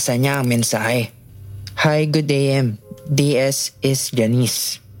 Binasa niya ang mensahe. Hi, good AM. DS is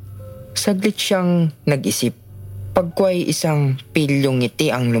Janice. Saglit siyang nag-isip. Pagkway isang pilyong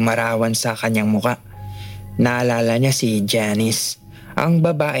ngiti ang lumarawan sa kanyang muka. Naalala niya si Janice, ang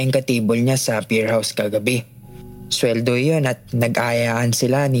babaeng katibol niya sa beer house kagabi. Sweldo yun at nag-ayaan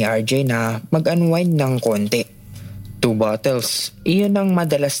sila ni RJ na mag-unwind ng konti. 2 bottles, iyon ang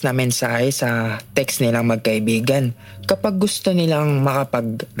madalas na mensahe sa text nilang magkaibigan kapag gusto nilang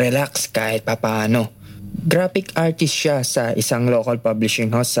makapag-relax kahit papaano. Graphic artist siya sa isang local publishing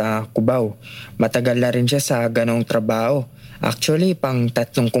house sa Cubao. Matagal na rin siya sa ganong trabaho. Actually, pang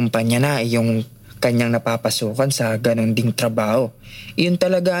 3 kumpanya na yung kanyang napapasukan sa ganong ding trabaho. Iyon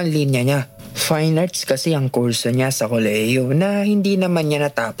talaga ang linya niya. Fine arts kasi ang kurso niya sa kolehiyo na hindi naman niya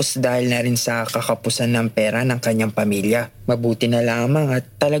natapos dahil na rin sa kakapusan ng pera ng kanyang pamilya. Mabuti na lamang at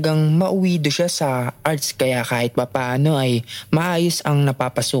talagang mauwido siya sa arts kaya kahit papaano ay maayos ang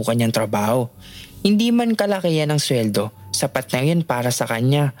napapasukan niyang trabaho. Hindi man kalaki yan ang sweldo, sapat na yun para sa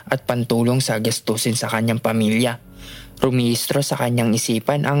kanya at pantulong sa gastusin sa kanyang pamilya. Rumihistro sa kanyang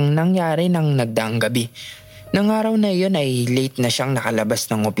isipan ang nangyari ng nagdaang gabi. Nang araw na iyon ay late na siyang nakalabas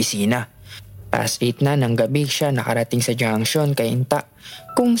ng opisina. Past 8 na ng gabi siya nakarating sa junction kay Inta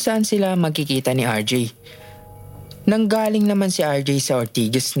kung saan sila magkikita ni RJ. Nanggaling naman si RJ sa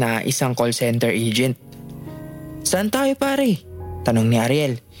Ortigas na isang call center agent. Saan tayo pare? Tanong ni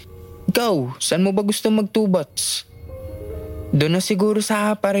Ariel. Ikaw, saan mo ba gusto mag-2 bots? Doon na siguro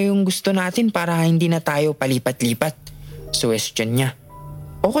sa pare yung gusto natin para hindi na tayo palipat-lipat. Suggestion niya.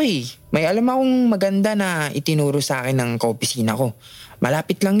 Okay, may alam akong maganda na itinuro sa akin ng kaopisina ko.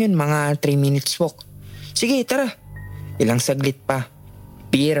 Malapit lang yun, mga 3 minutes walk. Sige, tara. Ilang saglit pa.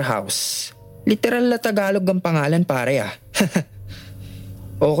 Beer house. Literal na Tagalog ang pangalan pare ah.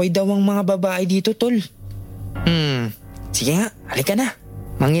 Okay daw ang mga babae dito tol. Sige nga, halika na.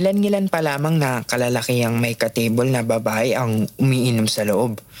 Mangilan-ngilan pa lamang na kalalaki ang may katable na babae ang umiinom sa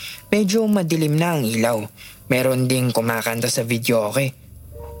loob. Medyo madilim na ang ilaw. Meron ding kumakanta sa video okay.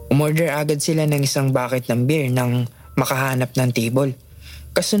 Umorder agad sila ng isang bucket ng beer nang makahanap ng table.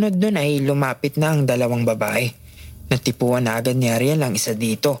 Kasunod nun ay lumapit na ang 2 babae. Natipuan na agad ni Ariel ang isa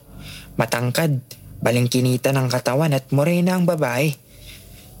dito. Matangkad, balingkinita ng katawan at morena ang babae.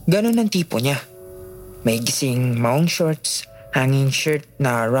 Ganon ang tipo niya. May gising maong shorts, hanging shirt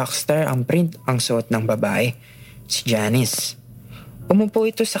na rockstar ang print ang suot ng babae. Si Janice. Umupo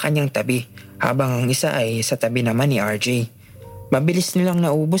ito sa kanyang tabi habang ang isa ay sa tabi naman ni RJ. Mabilis nilang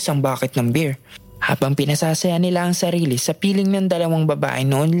naubos ang bucket ng beer habang pinasasaya nila ang sarili sa piling ng 2 babae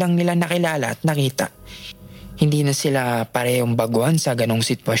noon lang nila nakilala at nakita. Hindi na sila parehong baguhan sa ganong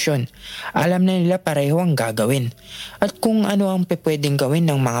sitwasyon. Alam na nila pareho ang gagawin at kung ano ang pwedeng gawin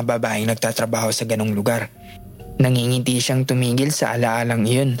ng mga babaeng nagtatrabaho sa ganong lugar. Nangingiti siyang tumigil sa alaalang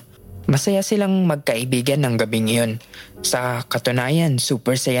iyon. Masaya silang magkaibigan ng gabing iyon. Sa katunayan,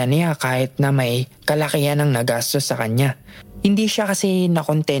 super saya niya kahit na may kalakihan ng nagastos sa kanya. Hindi siya kasi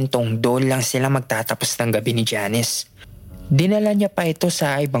nakontentong doon lang sila magtatapos ng gabi ni Janice. Dinala niya pa ito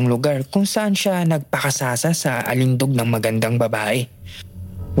sa ibang lugar kung saan siya nagpakasasa sa alindog ng magandang babae.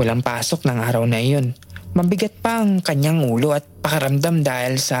 Walang pasok ng araw na iyon. Mabigat pa ang kanyang ulo at pakaramdam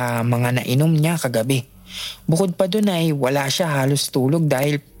dahil sa mga nainom niya kagabi. Bukod pa doon ay wala siya halos tulog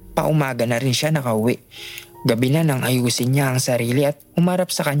dahil paumaga na rin siya nakauwi. Gabi na nang ayusin niya ang sarili at umarap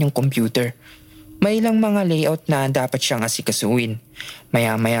sa kanyang computer. May ilang mga layout na dapat siyang asikasuin.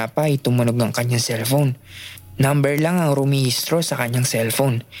 Maya-maya pa ay tumunog ang kanyang cellphone. Number lang ang rumihistro sa kanyang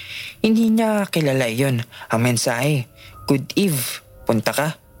cellphone. Hindi niya kilala iyon. Ang mensahe, Good Eve, punta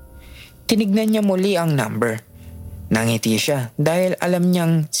ka. Tinignan niya muli ang number. Nangiti siya dahil alam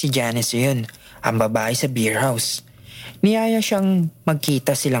niyang si Janice yun, ang babae sa beer house. Niyaya siyang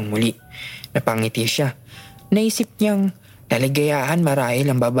magkita silang muli. Napangiti siya. Naisip niyang naligayahan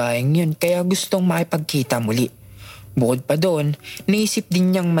marahil ang babaeng yun kaya gustong makipagkita muli. Bukod pa doon, naisip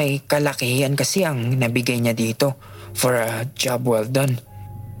din niyang may kalakihan kasi ang nabigay niya dito for a job well done.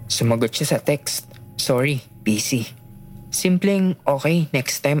 Sumagot siya sa text, sorry, busy. Simpleng okay,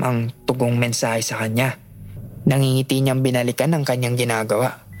 next time ang tugong mensahe sa kanya. Nangingiti niyang binalikan ang kanyang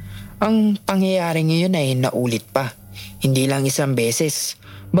ginagawa. Ang pangyayaring iyon ay naulit pa. Hindi lang isang beses.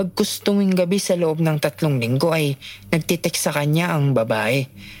 Bagkus tuwing gabi sa loob ng 3 linggo ay nagtitext sa kanya ang babae.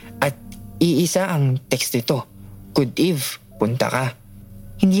 At iisa ang text ito. Good Eve, punta ka.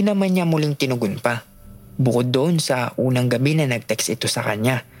 Hindi naman niya muling tinugon pa. bukod doon sa unang gabi na nag-text ito sa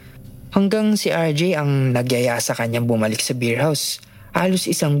kanya. Hanggang si RJ ang nagyaya sa kanyang bumalik sa beer house. Halos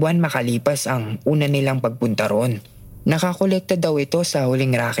 1 buwan makalipas ang una nilang pagpunta roon. Nakakolekta daw ito sa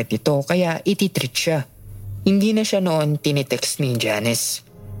huling racket ito kaya ititreat siya. Hindi na siya noon tinitext ni Janice.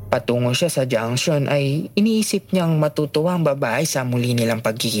 Patungo siya sa junction ay iniisip niyang matutuwa ang babae sa muli nilang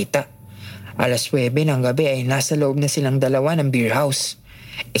pagkikita. 9:00 ng gabi ay nasa loob na silang dalawa ng beer house.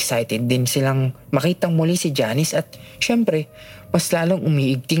 Excited din silang makitang muli si Janice at syempre mas lalong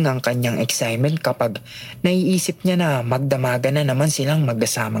umiigting ang kanyang excitement kapag naiisip niya na magdamaga na naman silang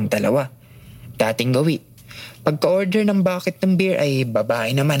magkasamang dalawa. Dating gawi, pagka-order ng bucket ng beer ay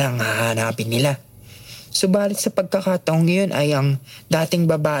babae naman ang hahanapin nila. Subalit sa pagkakataong ngayon ay ang dating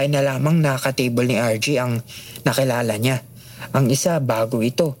babae na lamang naka-table ni RJ ang nakilala niya. Ang isa bago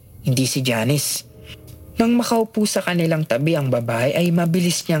ito, hindi si Janice. Nang makaupo sa kanilang tabi ang babae ay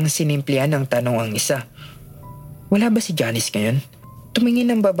mabilis niyang sinimplihan ng tanong ang isa. Wala ba si Janice ngayon?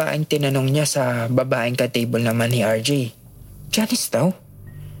 Tumingin ang babaeng tinanong niya sa babaeng ka-table naman ni RJ. Janice daw?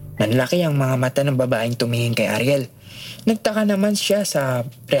 Nanlaki ang mga mata ng babaeng tumingin kay Ariel. Nagtaka naman siya sa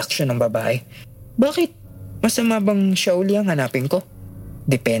reaksyon ng babae. Bakit? Masama bang siya uli ang hanapin ko?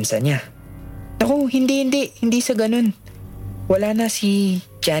 Depensa niya. Naku, hindi sa ganun. Wala na si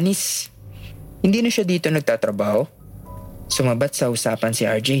Janice. Hindi na siya dito nagtatrabaho. Sumabat sa usapan si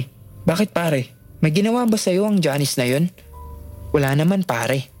RJ. Bakit pare? May ginawa ba sa'yo ang Janice na yun? Wala naman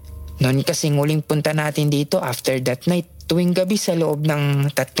pare. Noon kasing huling punta natin dito after that night, tuwing gabi sa loob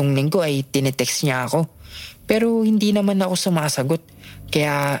ng 3 linggo ay tinetext niya ako. Pero hindi naman ako sumasagot.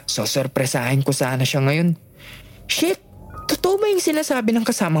 Kaya sosorpresahin ko sana siya ngayon. Shit! Totoo ba yung sinasabi ng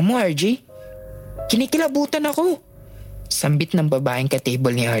kasama mo, RJ? Kinikilabutan ako. Sambit ng babaeng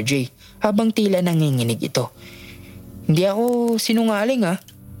ka-table ni RJ habang tila nanginginig ito. Hindi ako sinungaling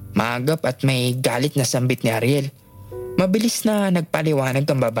Maagap at may galit na sambit ni Ariel. Mabilis na nagpaliwanag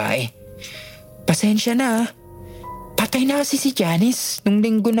ang babae. Pasensya na Patay na kasi si Janice nung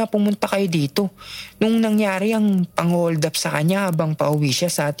linggo na pumunta kayo dito. Nung nangyari ang pang-hold up sa kanya habang pauwi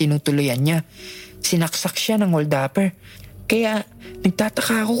siya sa tinutuluyan niya. Sinaksak siya ng hold upper. Kaya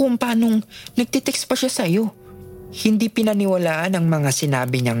nagtataka ako kung paanong nagtitext pa siya sa'yo. Hindi pinaniwalaan ang mga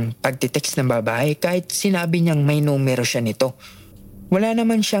sinabi niyang pagtitext ng babae kahit sinabi niyang may numero siya nito. Wala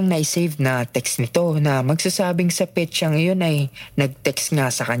naman siyang naisave na text nito na magsasabing sa petsang iyon ay nag-text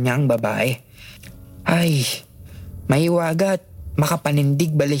nga sa kanyang babae. Ay, maiwaga at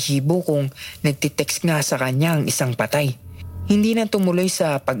makapanindig balahibo kung nagtitext nga sa kanya ang isang patay. Hindi na tumuloy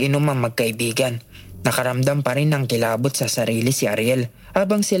sa pag-inom ang magkaibigan. Nakaramdam pa rin ng kilabot sa sarili si Ariel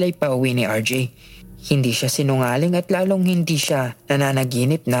habang sila'y pauwi ni RJ. Hindi siya sinungaling at lalong hindi siya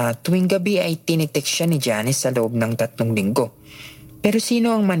nananaginip na tuwing gabi ay tinitext siya ni Janice sa loob ng 3 linggo. Pero sino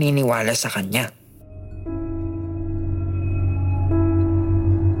ang maniniwala sa kanya?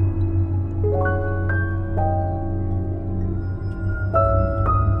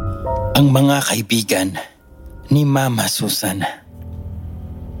 Ang mga kaibigan ni Mama Susan.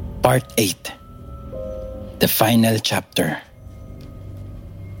 Part 8. The Final Chapter.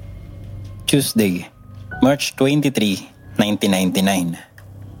 Tuesday, March 23, 1999.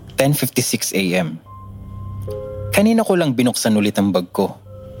 10:56 a.m. Kanina ko lang binuksan ulit ang bag ko.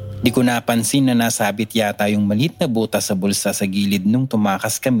 Di ko napansin na nasabit yata yung maliit na butas sa bulsa sa gilid nung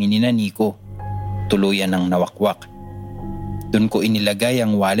tumakas kami ni Nico. Tuluyan ng nawakwak. Doon ko inilagay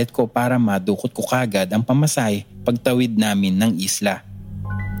ang wallet ko para madukot ko kagad ang pamasahe pagtawid namin ng isla.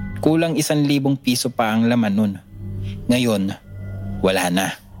 Kulang 1,000 piso pa ang laman nun. Ngayon, wala na.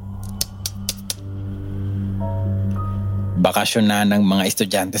 Bakasyon na ng mga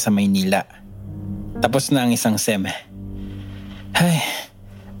estudyante sa Maynila. Tapos na ang isang sem. Ay,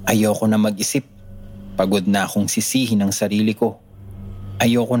 ayoko na mag-isip. Pagod na akong sisihin ang sarili ko.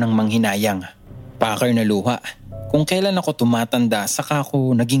 Ayoko nang manghinayang. Pakar na luha. Kung kailan ako tumatanda, saka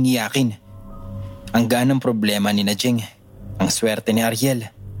ako naging iyakin. Ang ganang problema ni Najing. Ang swerte ni Ariel.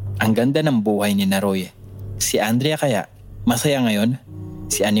 Ang ganda ng buhay ni Naroy. Si Andrea kaya, masaya ngayon?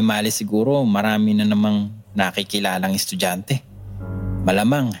 Si Animale siguro marami na namang nakikilalang estudyante.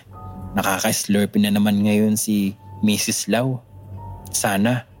 Malamang, nakaka-slurpin na naman ngayon si Mrs. Lau.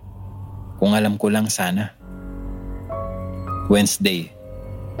 Sana. Kung alam ko lang sana. Wednesday,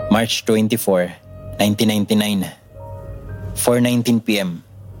 March 24, 1999. 4:19 p.m.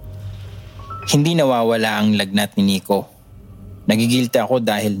 Hindi nawawala ang lagnat ni Nico. Nagigilty ako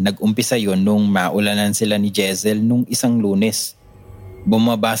dahil nag-umpisa yon nung maulanan sila ni Jezel nung isang Lunes.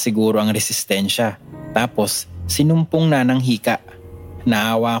 Bumaba siguro ang resistensya. Tapos sinumpong na ng hika.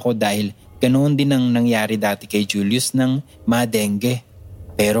 Naawa ako dahil ganoon din ang nangyari dati kay Julius ng madengue.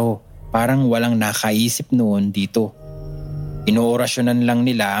 Pero parang walang nakaisip noon dito. Inoorasyonan lang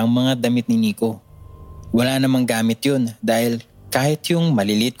nila ang mga damit ni Nico. Wala namang gamit yun dahil kahit yung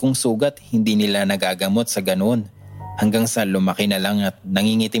malilit kong sugat hindi nila nagagamot sa ganoon. Hanggang sa lumaki na lang at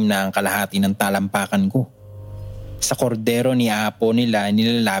nangingitim na ang kalahati ng talampakan ko. Sa kordero ni Apo nila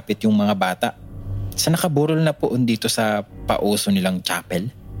nilalapit yung mga bata. Sa nakaburol na poon dito sa pauso nilang chapel.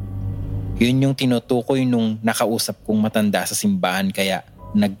 Yun yung tinutukoy nung nakausap kong matanda sa simbahan kaya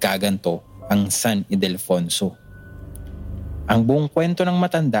nagkaganto ang San Ildefonso. Ang buong kwento ng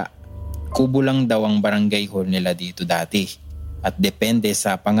matanda, kubo lang daw ang barangay hall nila dito dati. At depende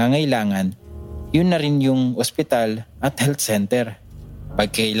sa pangangailangan, yun na rin yung ospital at health center. Pag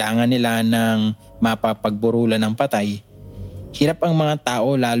kailangan nila ng mapapagburulan ng patay, hirap ang mga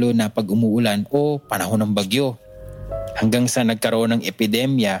tao lalo na pag umuulan o panahon ng bagyo. Hanggang sa nagkaroon ng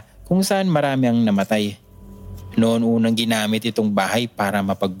epidemya kung saan marami ang namatay. Noon unang ginamit itong bahay para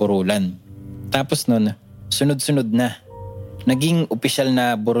mapagburulan. Tapos noon, sunod-sunod na. Naging opisyal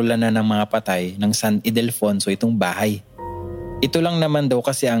na burulan na ng mga patay ng San Ildefonso itong bahay. Ito lang naman daw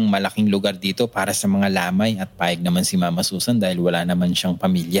kasi ang malaking lugar dito para sa mga lamay at payag naman si Mama Susan dahil wala naman siyang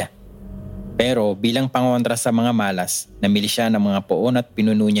pamilya. Pero bilang pangontra sa mga malas, namili siya ng mga poon at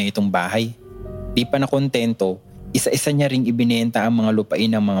pinuno niya itong bahay. Di pa nakontento, isa-isa niya ring ibinenta ang mga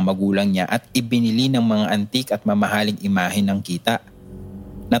lupain ng mga magulang niya at ibinili ng mga antik at mamahaling imahe ng kita.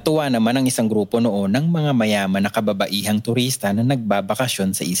 Natuwa naman ang isang grupo noon ng mga mayaman na kababaihang turista na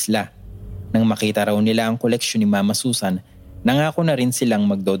nagbabakasyon sa isla. Nang makita raw nila ang koleksyon ni Mama Susan, nangako na rin silang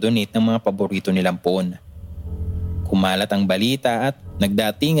magdodonate ng mga paborito nilang poon. Kumalat ang balita at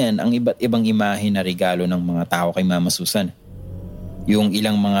nagdatingan ang iba't ibang imahe na regalo ng mga tao kay Mama Susan. Yung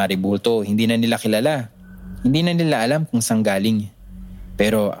ilang mga rebulto hindi na nila kilala. Hindi na nila alam kung saan galing.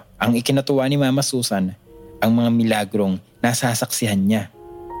 Pero ang ikinatuwa ni Mama Susan, ang mga milagrong nasasaksihan niya.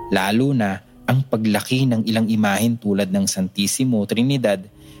 Lalo na ang paglaki ng ilang imahen tulad ng Santissimo Trinidad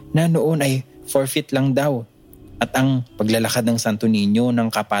na noon ay 4 feet lang daw. At ang paglalakad ng Santo Niño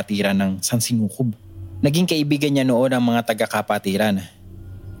ng kapatiran ng San Sinukob. Naging kaibigan niya noon ang mga taga-kapatiran.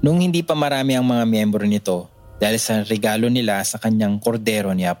 Noong hindi pa marami ang mga miyembro nito dahil sa regalo nila sa kanyang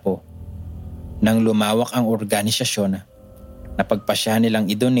kordero ni Apo. Nang lumawak ang organisasyon, napagpasya nilang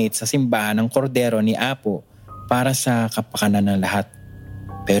i-donate sa simbahan ng kordero ni Apo para sa kapakanan ng lahat.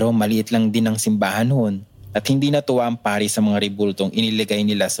 Pero maliit lang din ang simbahan noon at hindi natuwa ang pari sa mga rebultong iniligay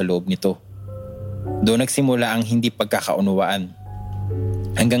nila sa loob nito. Doon nagsimula ang hindi pagkakaunawaan.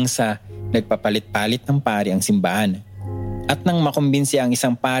 Hanggang sa nagpapalit-palit ng pari ang simbahan. At nang makumbinsi ang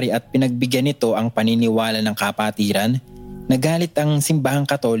isang pari at pinagbigyan nito ang paniniwala ng kapatiran, nagalit ang simbahang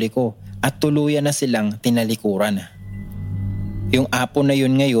Katoliko at tuluyan na silang tinalikuran. Yung Apo na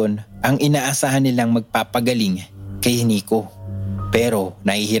yun ngayon ang inaasahan nilang magpapagaling kay Nico. Pero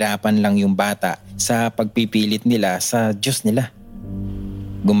nahihirapan lang yung bata sa pagpipilit nila sa Diyos nila.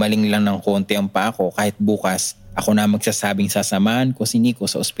 Gumaling lang ng konti ang pa ako kahit bukas ako na magsasabing sasamahan ko si Nico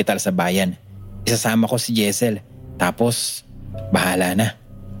sa ospital sa bayan. Isasama ko si Jessel. Tapos, bahala na.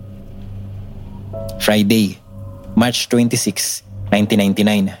 Friday, March 26,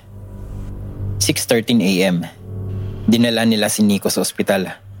 1999. 6:13 a.m. Dinala nila si Nico sa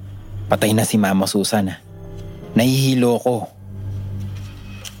ospital. Patay na si Mama Susan. Nahihilo ko.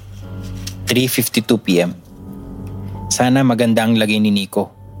 3:52 p.m. Sana maganda ang lagay ni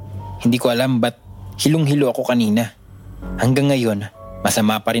Nico. Hindi ko alam ba't hilong-hilo ako kanina. Hanggang ngayon,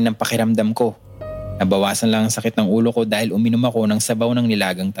 masama pa rin ang pakiramdam ko. Nabawasan lang ang sakit ng ulo ko dahil uminom ako ng sabaw ng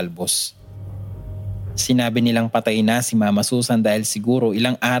nilagang talbos. Sinabi nilang patay na si Mama Susan dahil siguro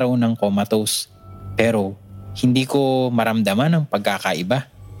ilang araw ng comatose. Pero hindi ko maramdaman ang pagkakaiba.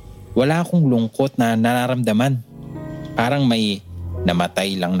 Wala akong lungkot na nararamdaman. Parang may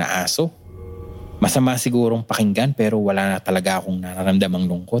namatay lang na aso. Masama sigurong pakinggan pero wala na talaga akong nararamdamang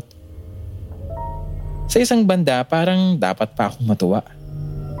lungkot. Sa isang banda parang dapat pa akong matuwa.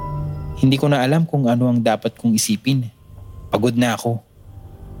 Hindi ko na alam kung ano ang dapat kong isipin. Pagod na ako.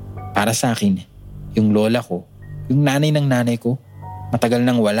 Para sa akin, yung lola ko, yung nanay ng nanay ko, matagal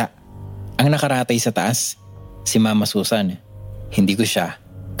nang wala. Ang nakaratay sa taas, si Mama Susan. Hindi ko siya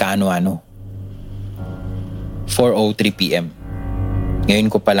kaano-ano. 4:03 p.m.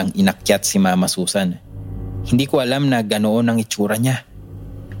 Ngayon ko palang inakyat si Mama Susan. Hindi ko alam na ganoon ang itsura niya.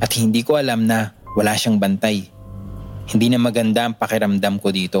 At hindi ko alam na wala siyang bantay. Hindi na maganda ang pakiramdam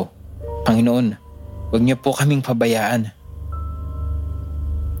ko dito. Panginoon, huwag niyo po kaming pabayaan.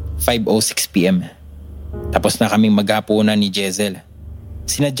 5:06 p.m. Tapos na kaming maghapunan ni Jessel.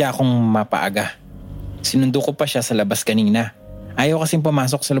 Sinadya akong mapaaga. Sinundo ko pa siya sa labas kanina. Ayaw kasing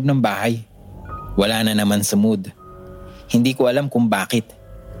pumasok sa loob ng bahay. Wala na naman sa mood. Hindi ko alam kung bakit.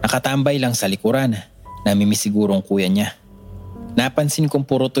 Nakatambay lang sa likuran, namimisigurong kuya niya. Napansin kong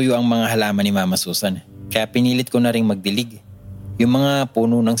puro tuyo ang mga halaman ni Mama Susan, kaya pinilit ko na ring magdilig. Yung mga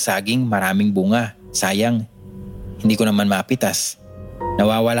puno ng saging maraming bunga, sayang. Hindi ko naman mapitas.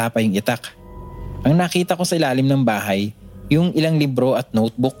 Nawawala pa yung itak. Ang nakita ko sa ilalim ng bahay, yung ilang libro at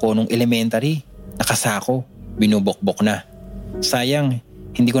notebook ko nung elementary. Nakasako, binubokbok na. Sayang,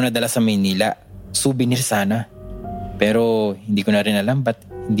 hindi ko nadala sa Maynila. Souvenir sana. Pero hindi ko na rin alam ba't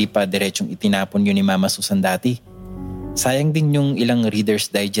hindi pa diretsong itinapon yun ni Mama Susan dati. Sayang din yung ilang Reader's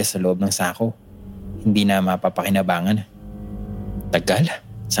Digest sa loob ng sako. Hindi na mapapakinabangan. Tagal,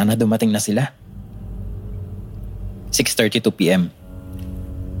 sana dumating na sila. 6:32 p.m.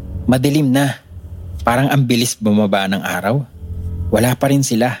 Madilim na. Parang ang bilis bumaba ng araw. Wala pa rin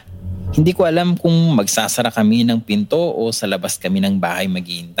sila. Hindi ko alam kung magsasara kami ng pinto o sa labas kami ng bahay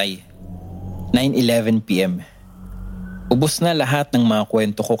maghihintay. 9:11 p.m. Ubos na lahat ng mga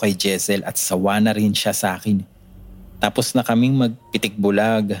kwento ko kay Jessel at sawa na rin siya sa akin. Tapos na kaming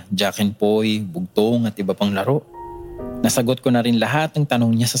magpitik-bulag, Jack and Poy, bugtong at iba pang laro. Nasagot ko na rin lahat ng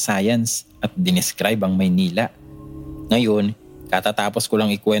tanong niya sa science at dinescribe ang Maynila. Ngayon, katatapos ko lang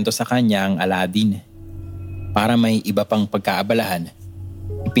ikwento sa kanya ang Aladdin. Para may iba pang pagkaabalahan,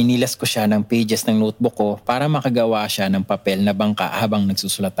 ipinilas ko siya ng pages ng notebook ko para makagawa siya ng papel na bangka habang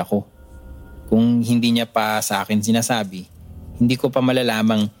nagsusulat ako. Kung hindi niya pa sa akin sinasabi, hindi ko pa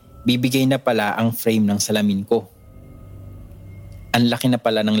malalamang bibigay na pala ang frame ng salamin ko. Ang laki na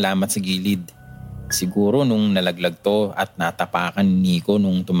pala ng lamat sa gilid. Siguro nung nalaglag to at natapakan ni Nico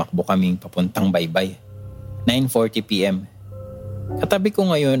nung tumakbo kaming papuntang baybay. 9:40 p.m. Katabi ko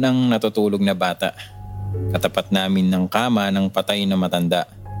ngayon ang natutulog na bata. Katapat namin ng kama ng patay na matanda.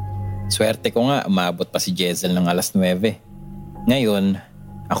 Swerte ko nga umabot pa si Jessel ng 9:00. Ngayon,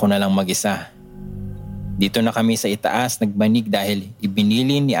 ako na lang mag-isa. Dito na kami sa itaas nagmanig dahil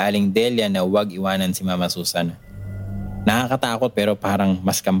ibinili ni Aling Delia na huwag iwanan si Mama Susan. Nakakatakot pero parang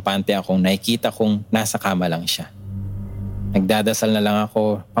mas kampante akong nakikita kong nasa kama lang siya. Nagdadasal na lang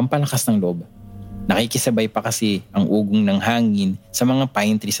ako, pampalakas ng loob. Nakikisabay pa kasi ang ugong ng hangin sa mga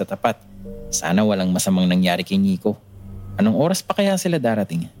pine tree sa tapat. Sana walang masamang nangyari kay Nico. Anong oras pa kaya sila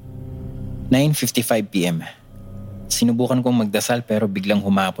darating? 9:55 p.m. Sinubukan kong magdasal pero biglang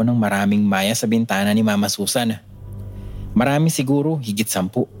humapon ng maraming maya sa bintana ni Mama Susan. Marami siguro, higit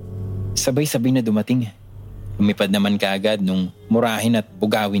 10. Sabay-sabay na dumating. Lumipad naman kaagad nung murahin at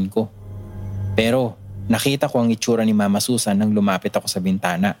bugawin ko. Pero nakita ko ang itsura ni Mama Susan nang lumapit ako sa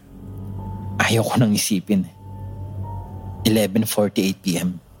bintana. Ayaw ko nang isipin. 11:48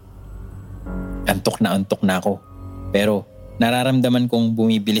 p.m. Antok na ako. Pero nararamdaman kong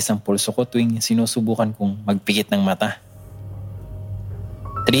bumibilis ang pulso ko tuwing sinusubukan kong magpikit ng mata.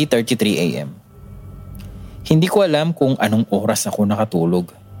 3:33 a.m. Hindi ko alam kung anong oras ako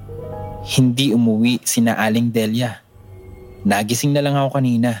nakatulog. Hindi umuwi sina Aling Delia. Nagising na lang ako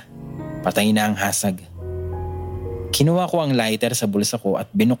kanina. Patay na ang hasag. Kinuha ko ang lighter sa bulsa ko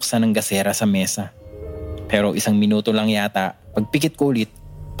at binuksan ang gasera sa mesa. Pero 1 minuto lang yata, pagpikit ko ulit,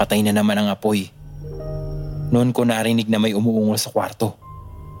 patay na naman ang apoy. Noon ko narinig na may umuungol sa kwarto.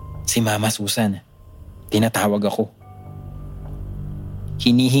 Si Mama Susan. Tinatawag ako.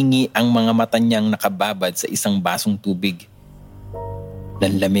 Hinihingi ang mga mata niyang nakababad sa isang basong tubig.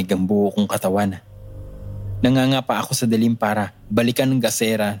 Nanlamig ang buo kong katawan. Nangangapa ako sa dilim para balikan ng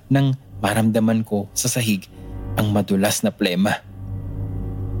gasera nang maramdaman ko sa sahig ang madulas na plema.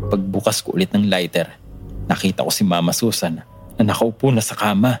 Pagbukas ko ulit ng lighter, nakita ko si Mama Susan na nakaupo na sa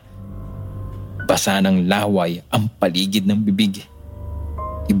kama. Basa ng laway ang paligid ng bibig.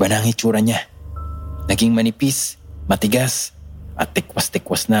 Iba na ang itsura niya. Naging manipis, matigas, at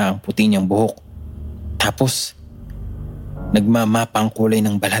tikwas-tikwas na ang puti niyang buhok. Tapos, nagmamapa ang kulay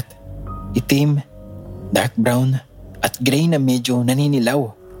ng balat. Itim, dark brown, at gray na medyo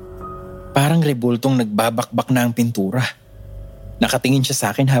naninilaw. Parang rebultong nagbabakbak na ang pintura. Nakatingin siya sa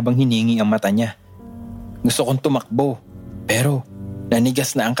akin habang hiningi ang mata niya. Gusto kong tumakbo, pero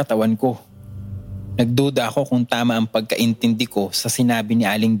nanigas na ang katawan ko. Nagduda ako kung tama ang pagkaintindi ko sa sinabi ni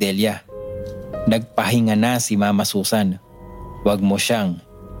Aling Delia. Nagpahinga na si Mama Susan. Huwag mo siyang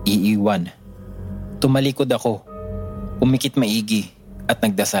iiwan. Tumalikod ako, umikit maigi at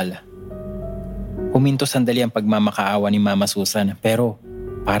nagdasal. Huminto sandali ang pagmamakaawa ni Mama Susan pero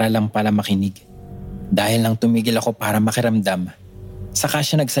para lang pala makinig. Dahil lang tumigil ako para makiramdam. Saka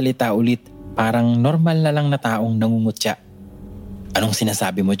siya nagsalita ulit, parang normal na lang na taong nangungutya. Anong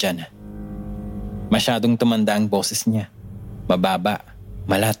sinasabi mo dyan? Masyadong tumanda ang boses niya. Mababa,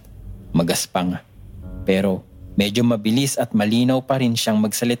 malat, magaspang. Pero medyo mabilis at malinaw pa rin siyang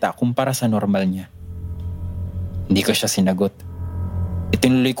magsalita kumpara sa normal niya. Hindi ko siya sinagot.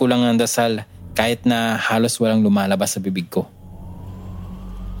 Itinuloy ko lang ang dasal kahit na halos walang lumalabas sa bibig ko.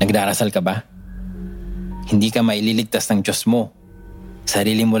 Nagdarasal ka ba? Hindi ka maililigtas ng Diyos mo.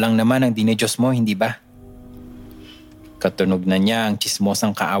 Sarili mo lang naman ang dinediyos mo, hindi ba? Katunog na niya ang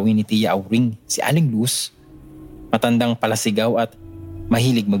chismosang kaawin ni Tia Auring, si Aling Luz. Matandang palasigaw at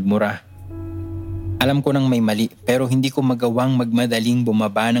mahilig magmura. Alam ko nang may mali pero hindi ko magawang magmadaling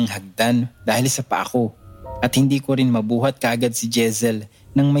bumaba ng hagdan dahil sa paa ko. At hindi ko rin mabuhat kaagad si Jezel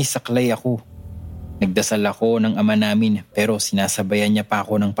nang may saklay ako. Nagdasal ako ng ama namin pero sinasabayan niya pa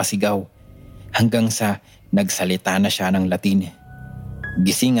ako ng pasigaw hanggang sa nagsalita na siya ng Latin.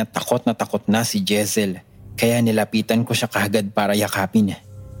 Gising at takot na si Jezel kaya nilapitan ko siya kaagad para yakapin.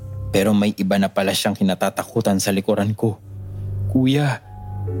 Pero may iba na pala siyang kinatatakutan sa likuran ko. Kuya,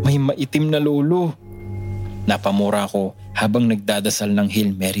 may maitim na lolo. Napamura ko habang nagdadasal ng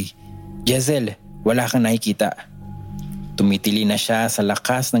Hail Mary. Jezel, wala kang nakikita. Tumitili na siya sa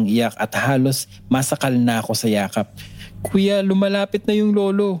lakas ng iyak at halos masakal na ako sa yakap. Kuya, lumalapit na yung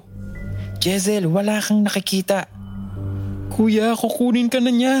lolo. Jezel, wala kang nakikita. Kuya, kukunin ka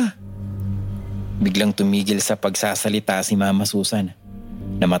na niya. Biglang tumigil sa pagsasalita si Mama Susan.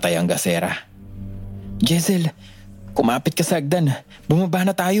 Namatay ang gasera. Jezel, kumapit ka sa hagdan. Bumaba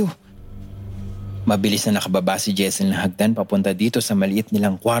na tayo. Mabilis na nakababa si Jezel ng hagdan papunta dito sa maliit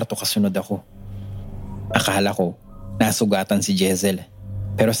nilang kwarto kasunod ako. Akala ko, nasugatan si Jezel.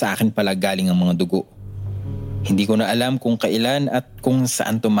 Pero sa akin pala galing ang mga dugo. Hindi ko na alam kung kailan at kung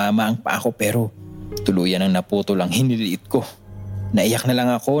saan tumama ang paa ko pero tuluyan ang naputol ang hiniliit ko. Naiyak na lang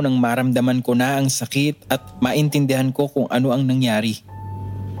ako nang maramdaman ko na ang sakit at maintindihan ko kung ano ang nangyari.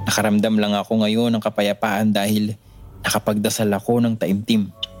 Nakaramdam lang ako ngayon ng kapayapaan dahil nakapagdasal ako ng taimtim.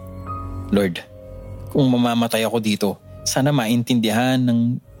 Lord, kung mamamatay ako dito, sana maintindihan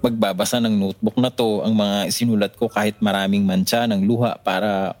ng magbabasa ng notebook na to ang mga isinulat ko kahit maraming mantsa ng luha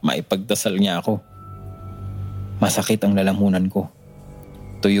para maipagdasal niya ako. Masakit ang lalamunan ko.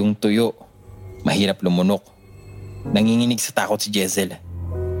 Tuyong-tuyo. Mahirap lumunok. Nanginginig sa takot si Jezel.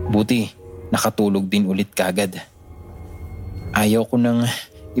 Buti, nakatulog din ulit kagad. Ayaw ko nang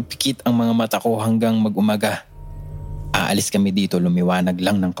ipikit ang mga mata ko hanggang mag-umaga. Aalis kami dito, lumiwanag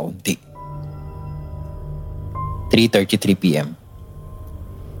lang ng kaunti. 3:33 p.m.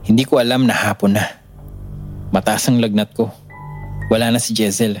 Hindi ko alam na hapon na. Mataas ang lagnat ko. Wala na si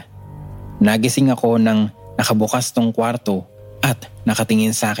Jezel. Nagising ako nang nakabukas tong kwarto at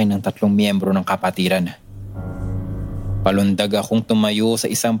nakatingin sa akin ng 3 miyembro ng kapatiran. Palundag akong tumayo sa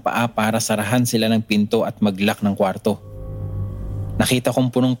isang paa para sarahan sila ng pinto at mag-lock ng kwarto. Nakita kong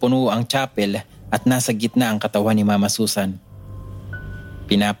punong-puno ang chapel at nasa gitna ang katawan ni Mama Susan.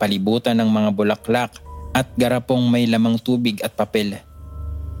 Pinapalibutan ng mga bulaklak at garapong may lamang tubig at papel.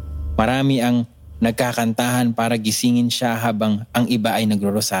 Marami ang nagkakantahan para gisingin siya habang ang iba ay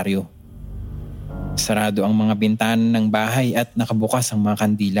nagro-rosaryo. Sarado ang mga bintana ng bahay at nakabukas ang mga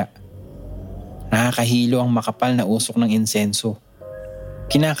kandila. Nakakahilo ang makapal na usok ng insenso.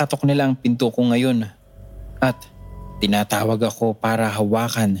 Kinakatok nila ang pinto ko ngayon at tinatawag ako para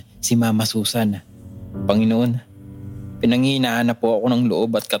hawakan si Mama Susan. Panginoon, pinanghihinaan na po ako ng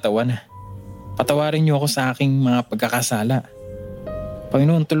loob at katawan. Patawarin niyo ako sa aking mga pagkakasala.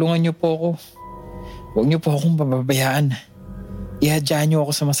 Panginoon, tulungan niyo po ako. Huwag niyo po akong pababayaan. Ihadya niyo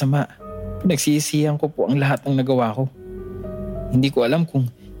ako sa masama. Pinagsisihan ko po ang lahat ng nagawa ko. Hindi ko alam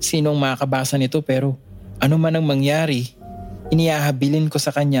kung sinong makakabasa nito pero ano man ang mangyari, iniahabilin ko sa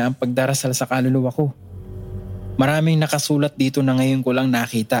kanya ang pagdarasal sa kaluluwa ko. Maraming nakasulat dito na ngayon ko lang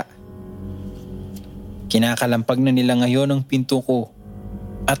nakita. Kinakalampag na nila ngayon ang pinto ko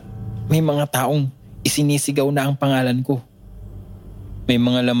at may mga taong isinisigaw na ang pangalan ko. May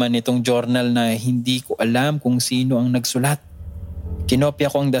mga laman nitong journal na hindi ko alam kung sino ang nagsulat.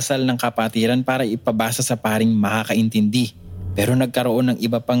 Kinopya ko ang dasal ng kapatiran para ipabasa sa paring makakaintindi. Pero nagkaroon ng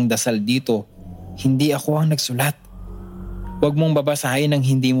iba pang dasal dito. Hindi ako ang nagsulat. Huwag mong babasahin ang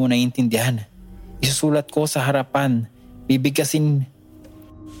hindi mo naiintindihan. Isusulat ko sa harapan. Bibigkasin.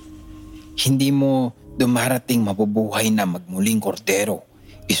 Hindi mo dumarating mabubuhay na magmuling kordero.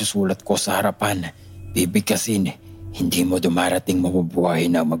 Isusulat ko sa harapan. Bibigkasin. Hindi mo dumarating mabubuhay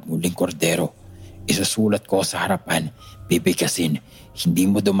na magmuling kordero. Isusulat ko sa harapan. Bibigkasin. Hindi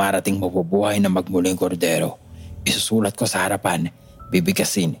mo dumarating mabubuhay na magmuling kordero. Isusulat ko sa harapan.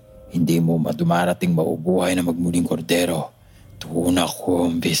 Bibigkasin. Hindi mo dumarating mabubuhay na magmuling kordero. Tuna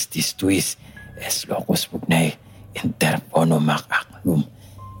cum vestis tuis. Es locus pugnay. Interpono mac aclum.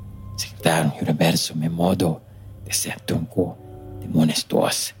 Sectarum universo me modo. Deceptum co. Demones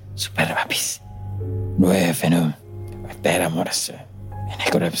tuos. Superbabis. Nuevenum. Bactera moras.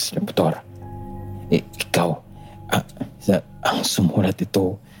 Enecoreps leputor. Ikaw. ang sumulat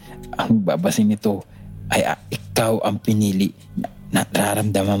ito, ang babasin nito ay ikaw ang pinili.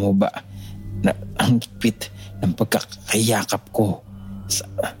 Nararamdaman mo ba na ang higpit ng pagkakayakap ko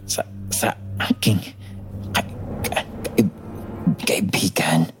sa aking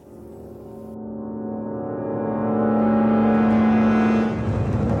kaibigan?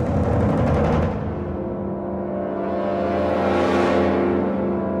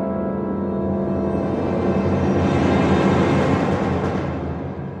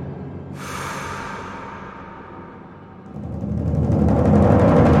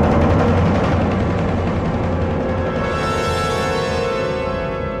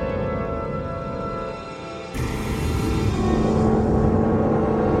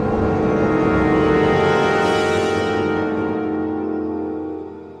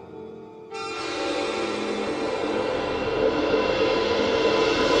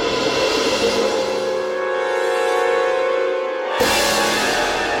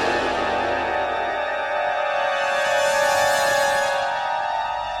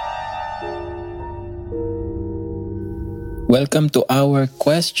 Welcome to our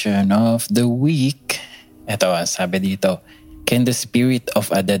question of the week. Ito, sabi dito, can the spirit of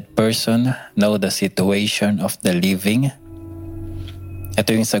a dead person know the situation of the living?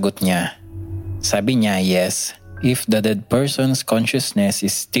 Ito yung sagot niya. Sabi niya, yes, if the dead person's consciousness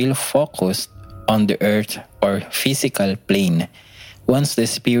is still focused on the earth or physical plane. Once the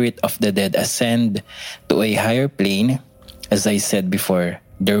spirit of the dead ascend to a higher plane, as I said before,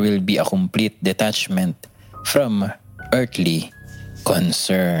 there will be a complete detachment from earthly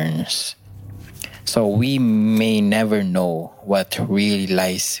concerns. So we may never know what really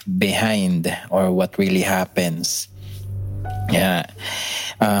lies behind or what really happens. Yeah.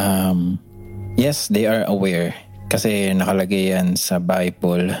 Yes, they are aware. Kasi nakalagay yan sa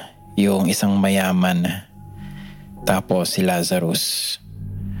Bible, yung isang mayaman, tapos si Lazarus.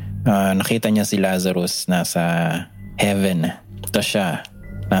 Nakita niya si Lazarus nasa heaven. Tapos siya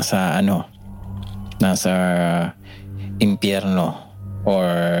nasa impyerno or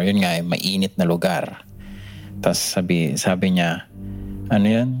yun nga, mainit na lugar. Tapos sabi niya, ano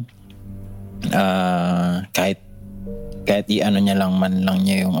yan? Kahit i-ano niya lang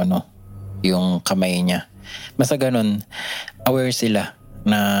niya yung kamay niya. Basta ganun, aware sila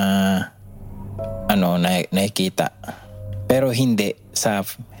na nakikita. Pero hindi sa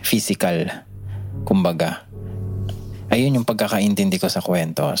physical, kumbaga. Ayun yung pagkakaintindi ko sa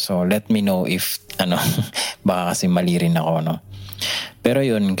kwento. So, let me know if, baka kasi mali rin ako, no? Pero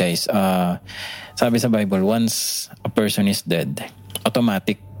yun, guys, sabi sa Bible, once a person is dead,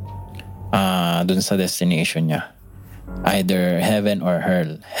 automatic dun sa destination niya. Either heaven or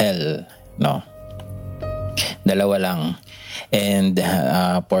hell, no? Dalawa lang. And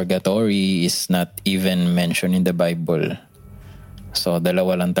purgatory is not even mentioned in the Bible. So,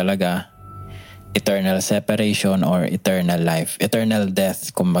 dalawa lang talaga. Eternal separation or eternal life. Eternal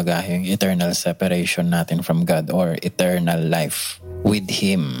death, kumbaga, yung eternal separation natin from God or eternal life with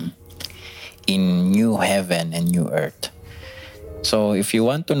Him in new heaven and new earth. So, if you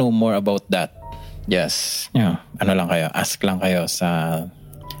want to know more about that, yes, ask lang kayo sa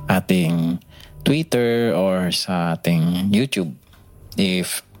ating Twitter or sa ating YouTube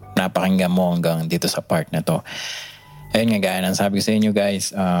if napakinggan mo hanggang dito sa part na to. Ayun nga, gaya ng sabi ko sa inyo,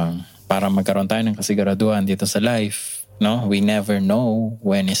 guys, para magkaroon tayo ng kasiguraduhan dito sa life, no? We never know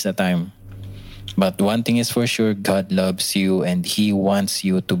when is the time. But one thing is for sure, God loves you and He wants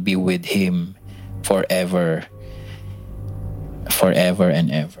you to be with Him forever. Forever and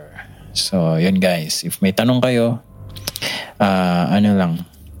ever. So, yun guys. If may tanong kayo,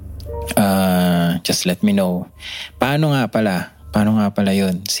 just let me know. Paano nga pala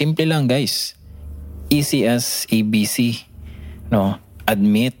yun? Simple lang, guys. Easy as ABC. No?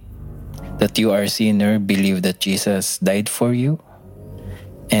 Admit that you are a sinner, believe that Jesus died for you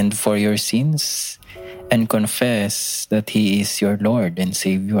and for your sins, and confess that He is your Lord and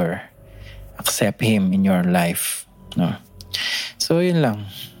Savior. Accept Him in your life. No? So, yun lang.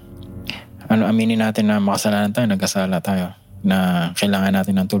 Aminin natin na makasalanan tayo, nagkasala tayo, na kailangan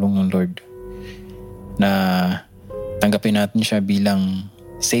natin ng tulong ng Lord, na tanggapin natin siya bilang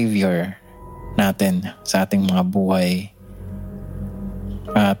Savior natin sa ating mga buhay,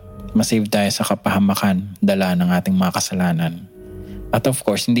 at masave tayo sa kapahamakan, dala ng ating mga kasalanan. At of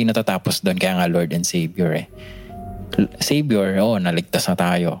course, hindi natatapos doon, kaya nga Lord and Savior Savior, naligtas na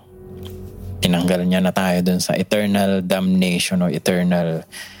tayo. Tinanggal niya na tayo doon sa eternal damnation o eternal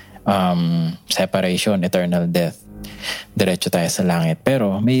separation, eternal death. Diretso tayo sa langit.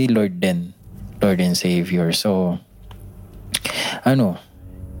 Pero may Lord din, Lord and Savior. So,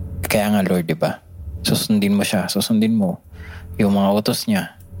 kaya nga Lord, diba? Susundin mo siya, susundin mo. yung mga utos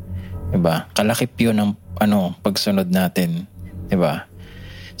niya. Diba? Kalakip yun ang pagsunod natin. Diba?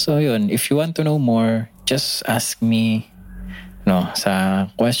 So yun, if you want to know more, just ask me sa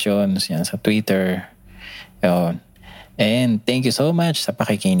questions yan sa Twitter. Yun. And thank you so much sa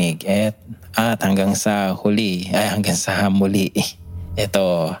pakikinig. At hanggang sa muli.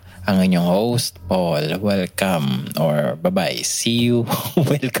 Ito ang inyong host, Paul. Welcome or bye-bye. See you.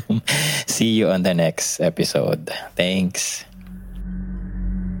 Welcome. See you on the next episode. Thanks.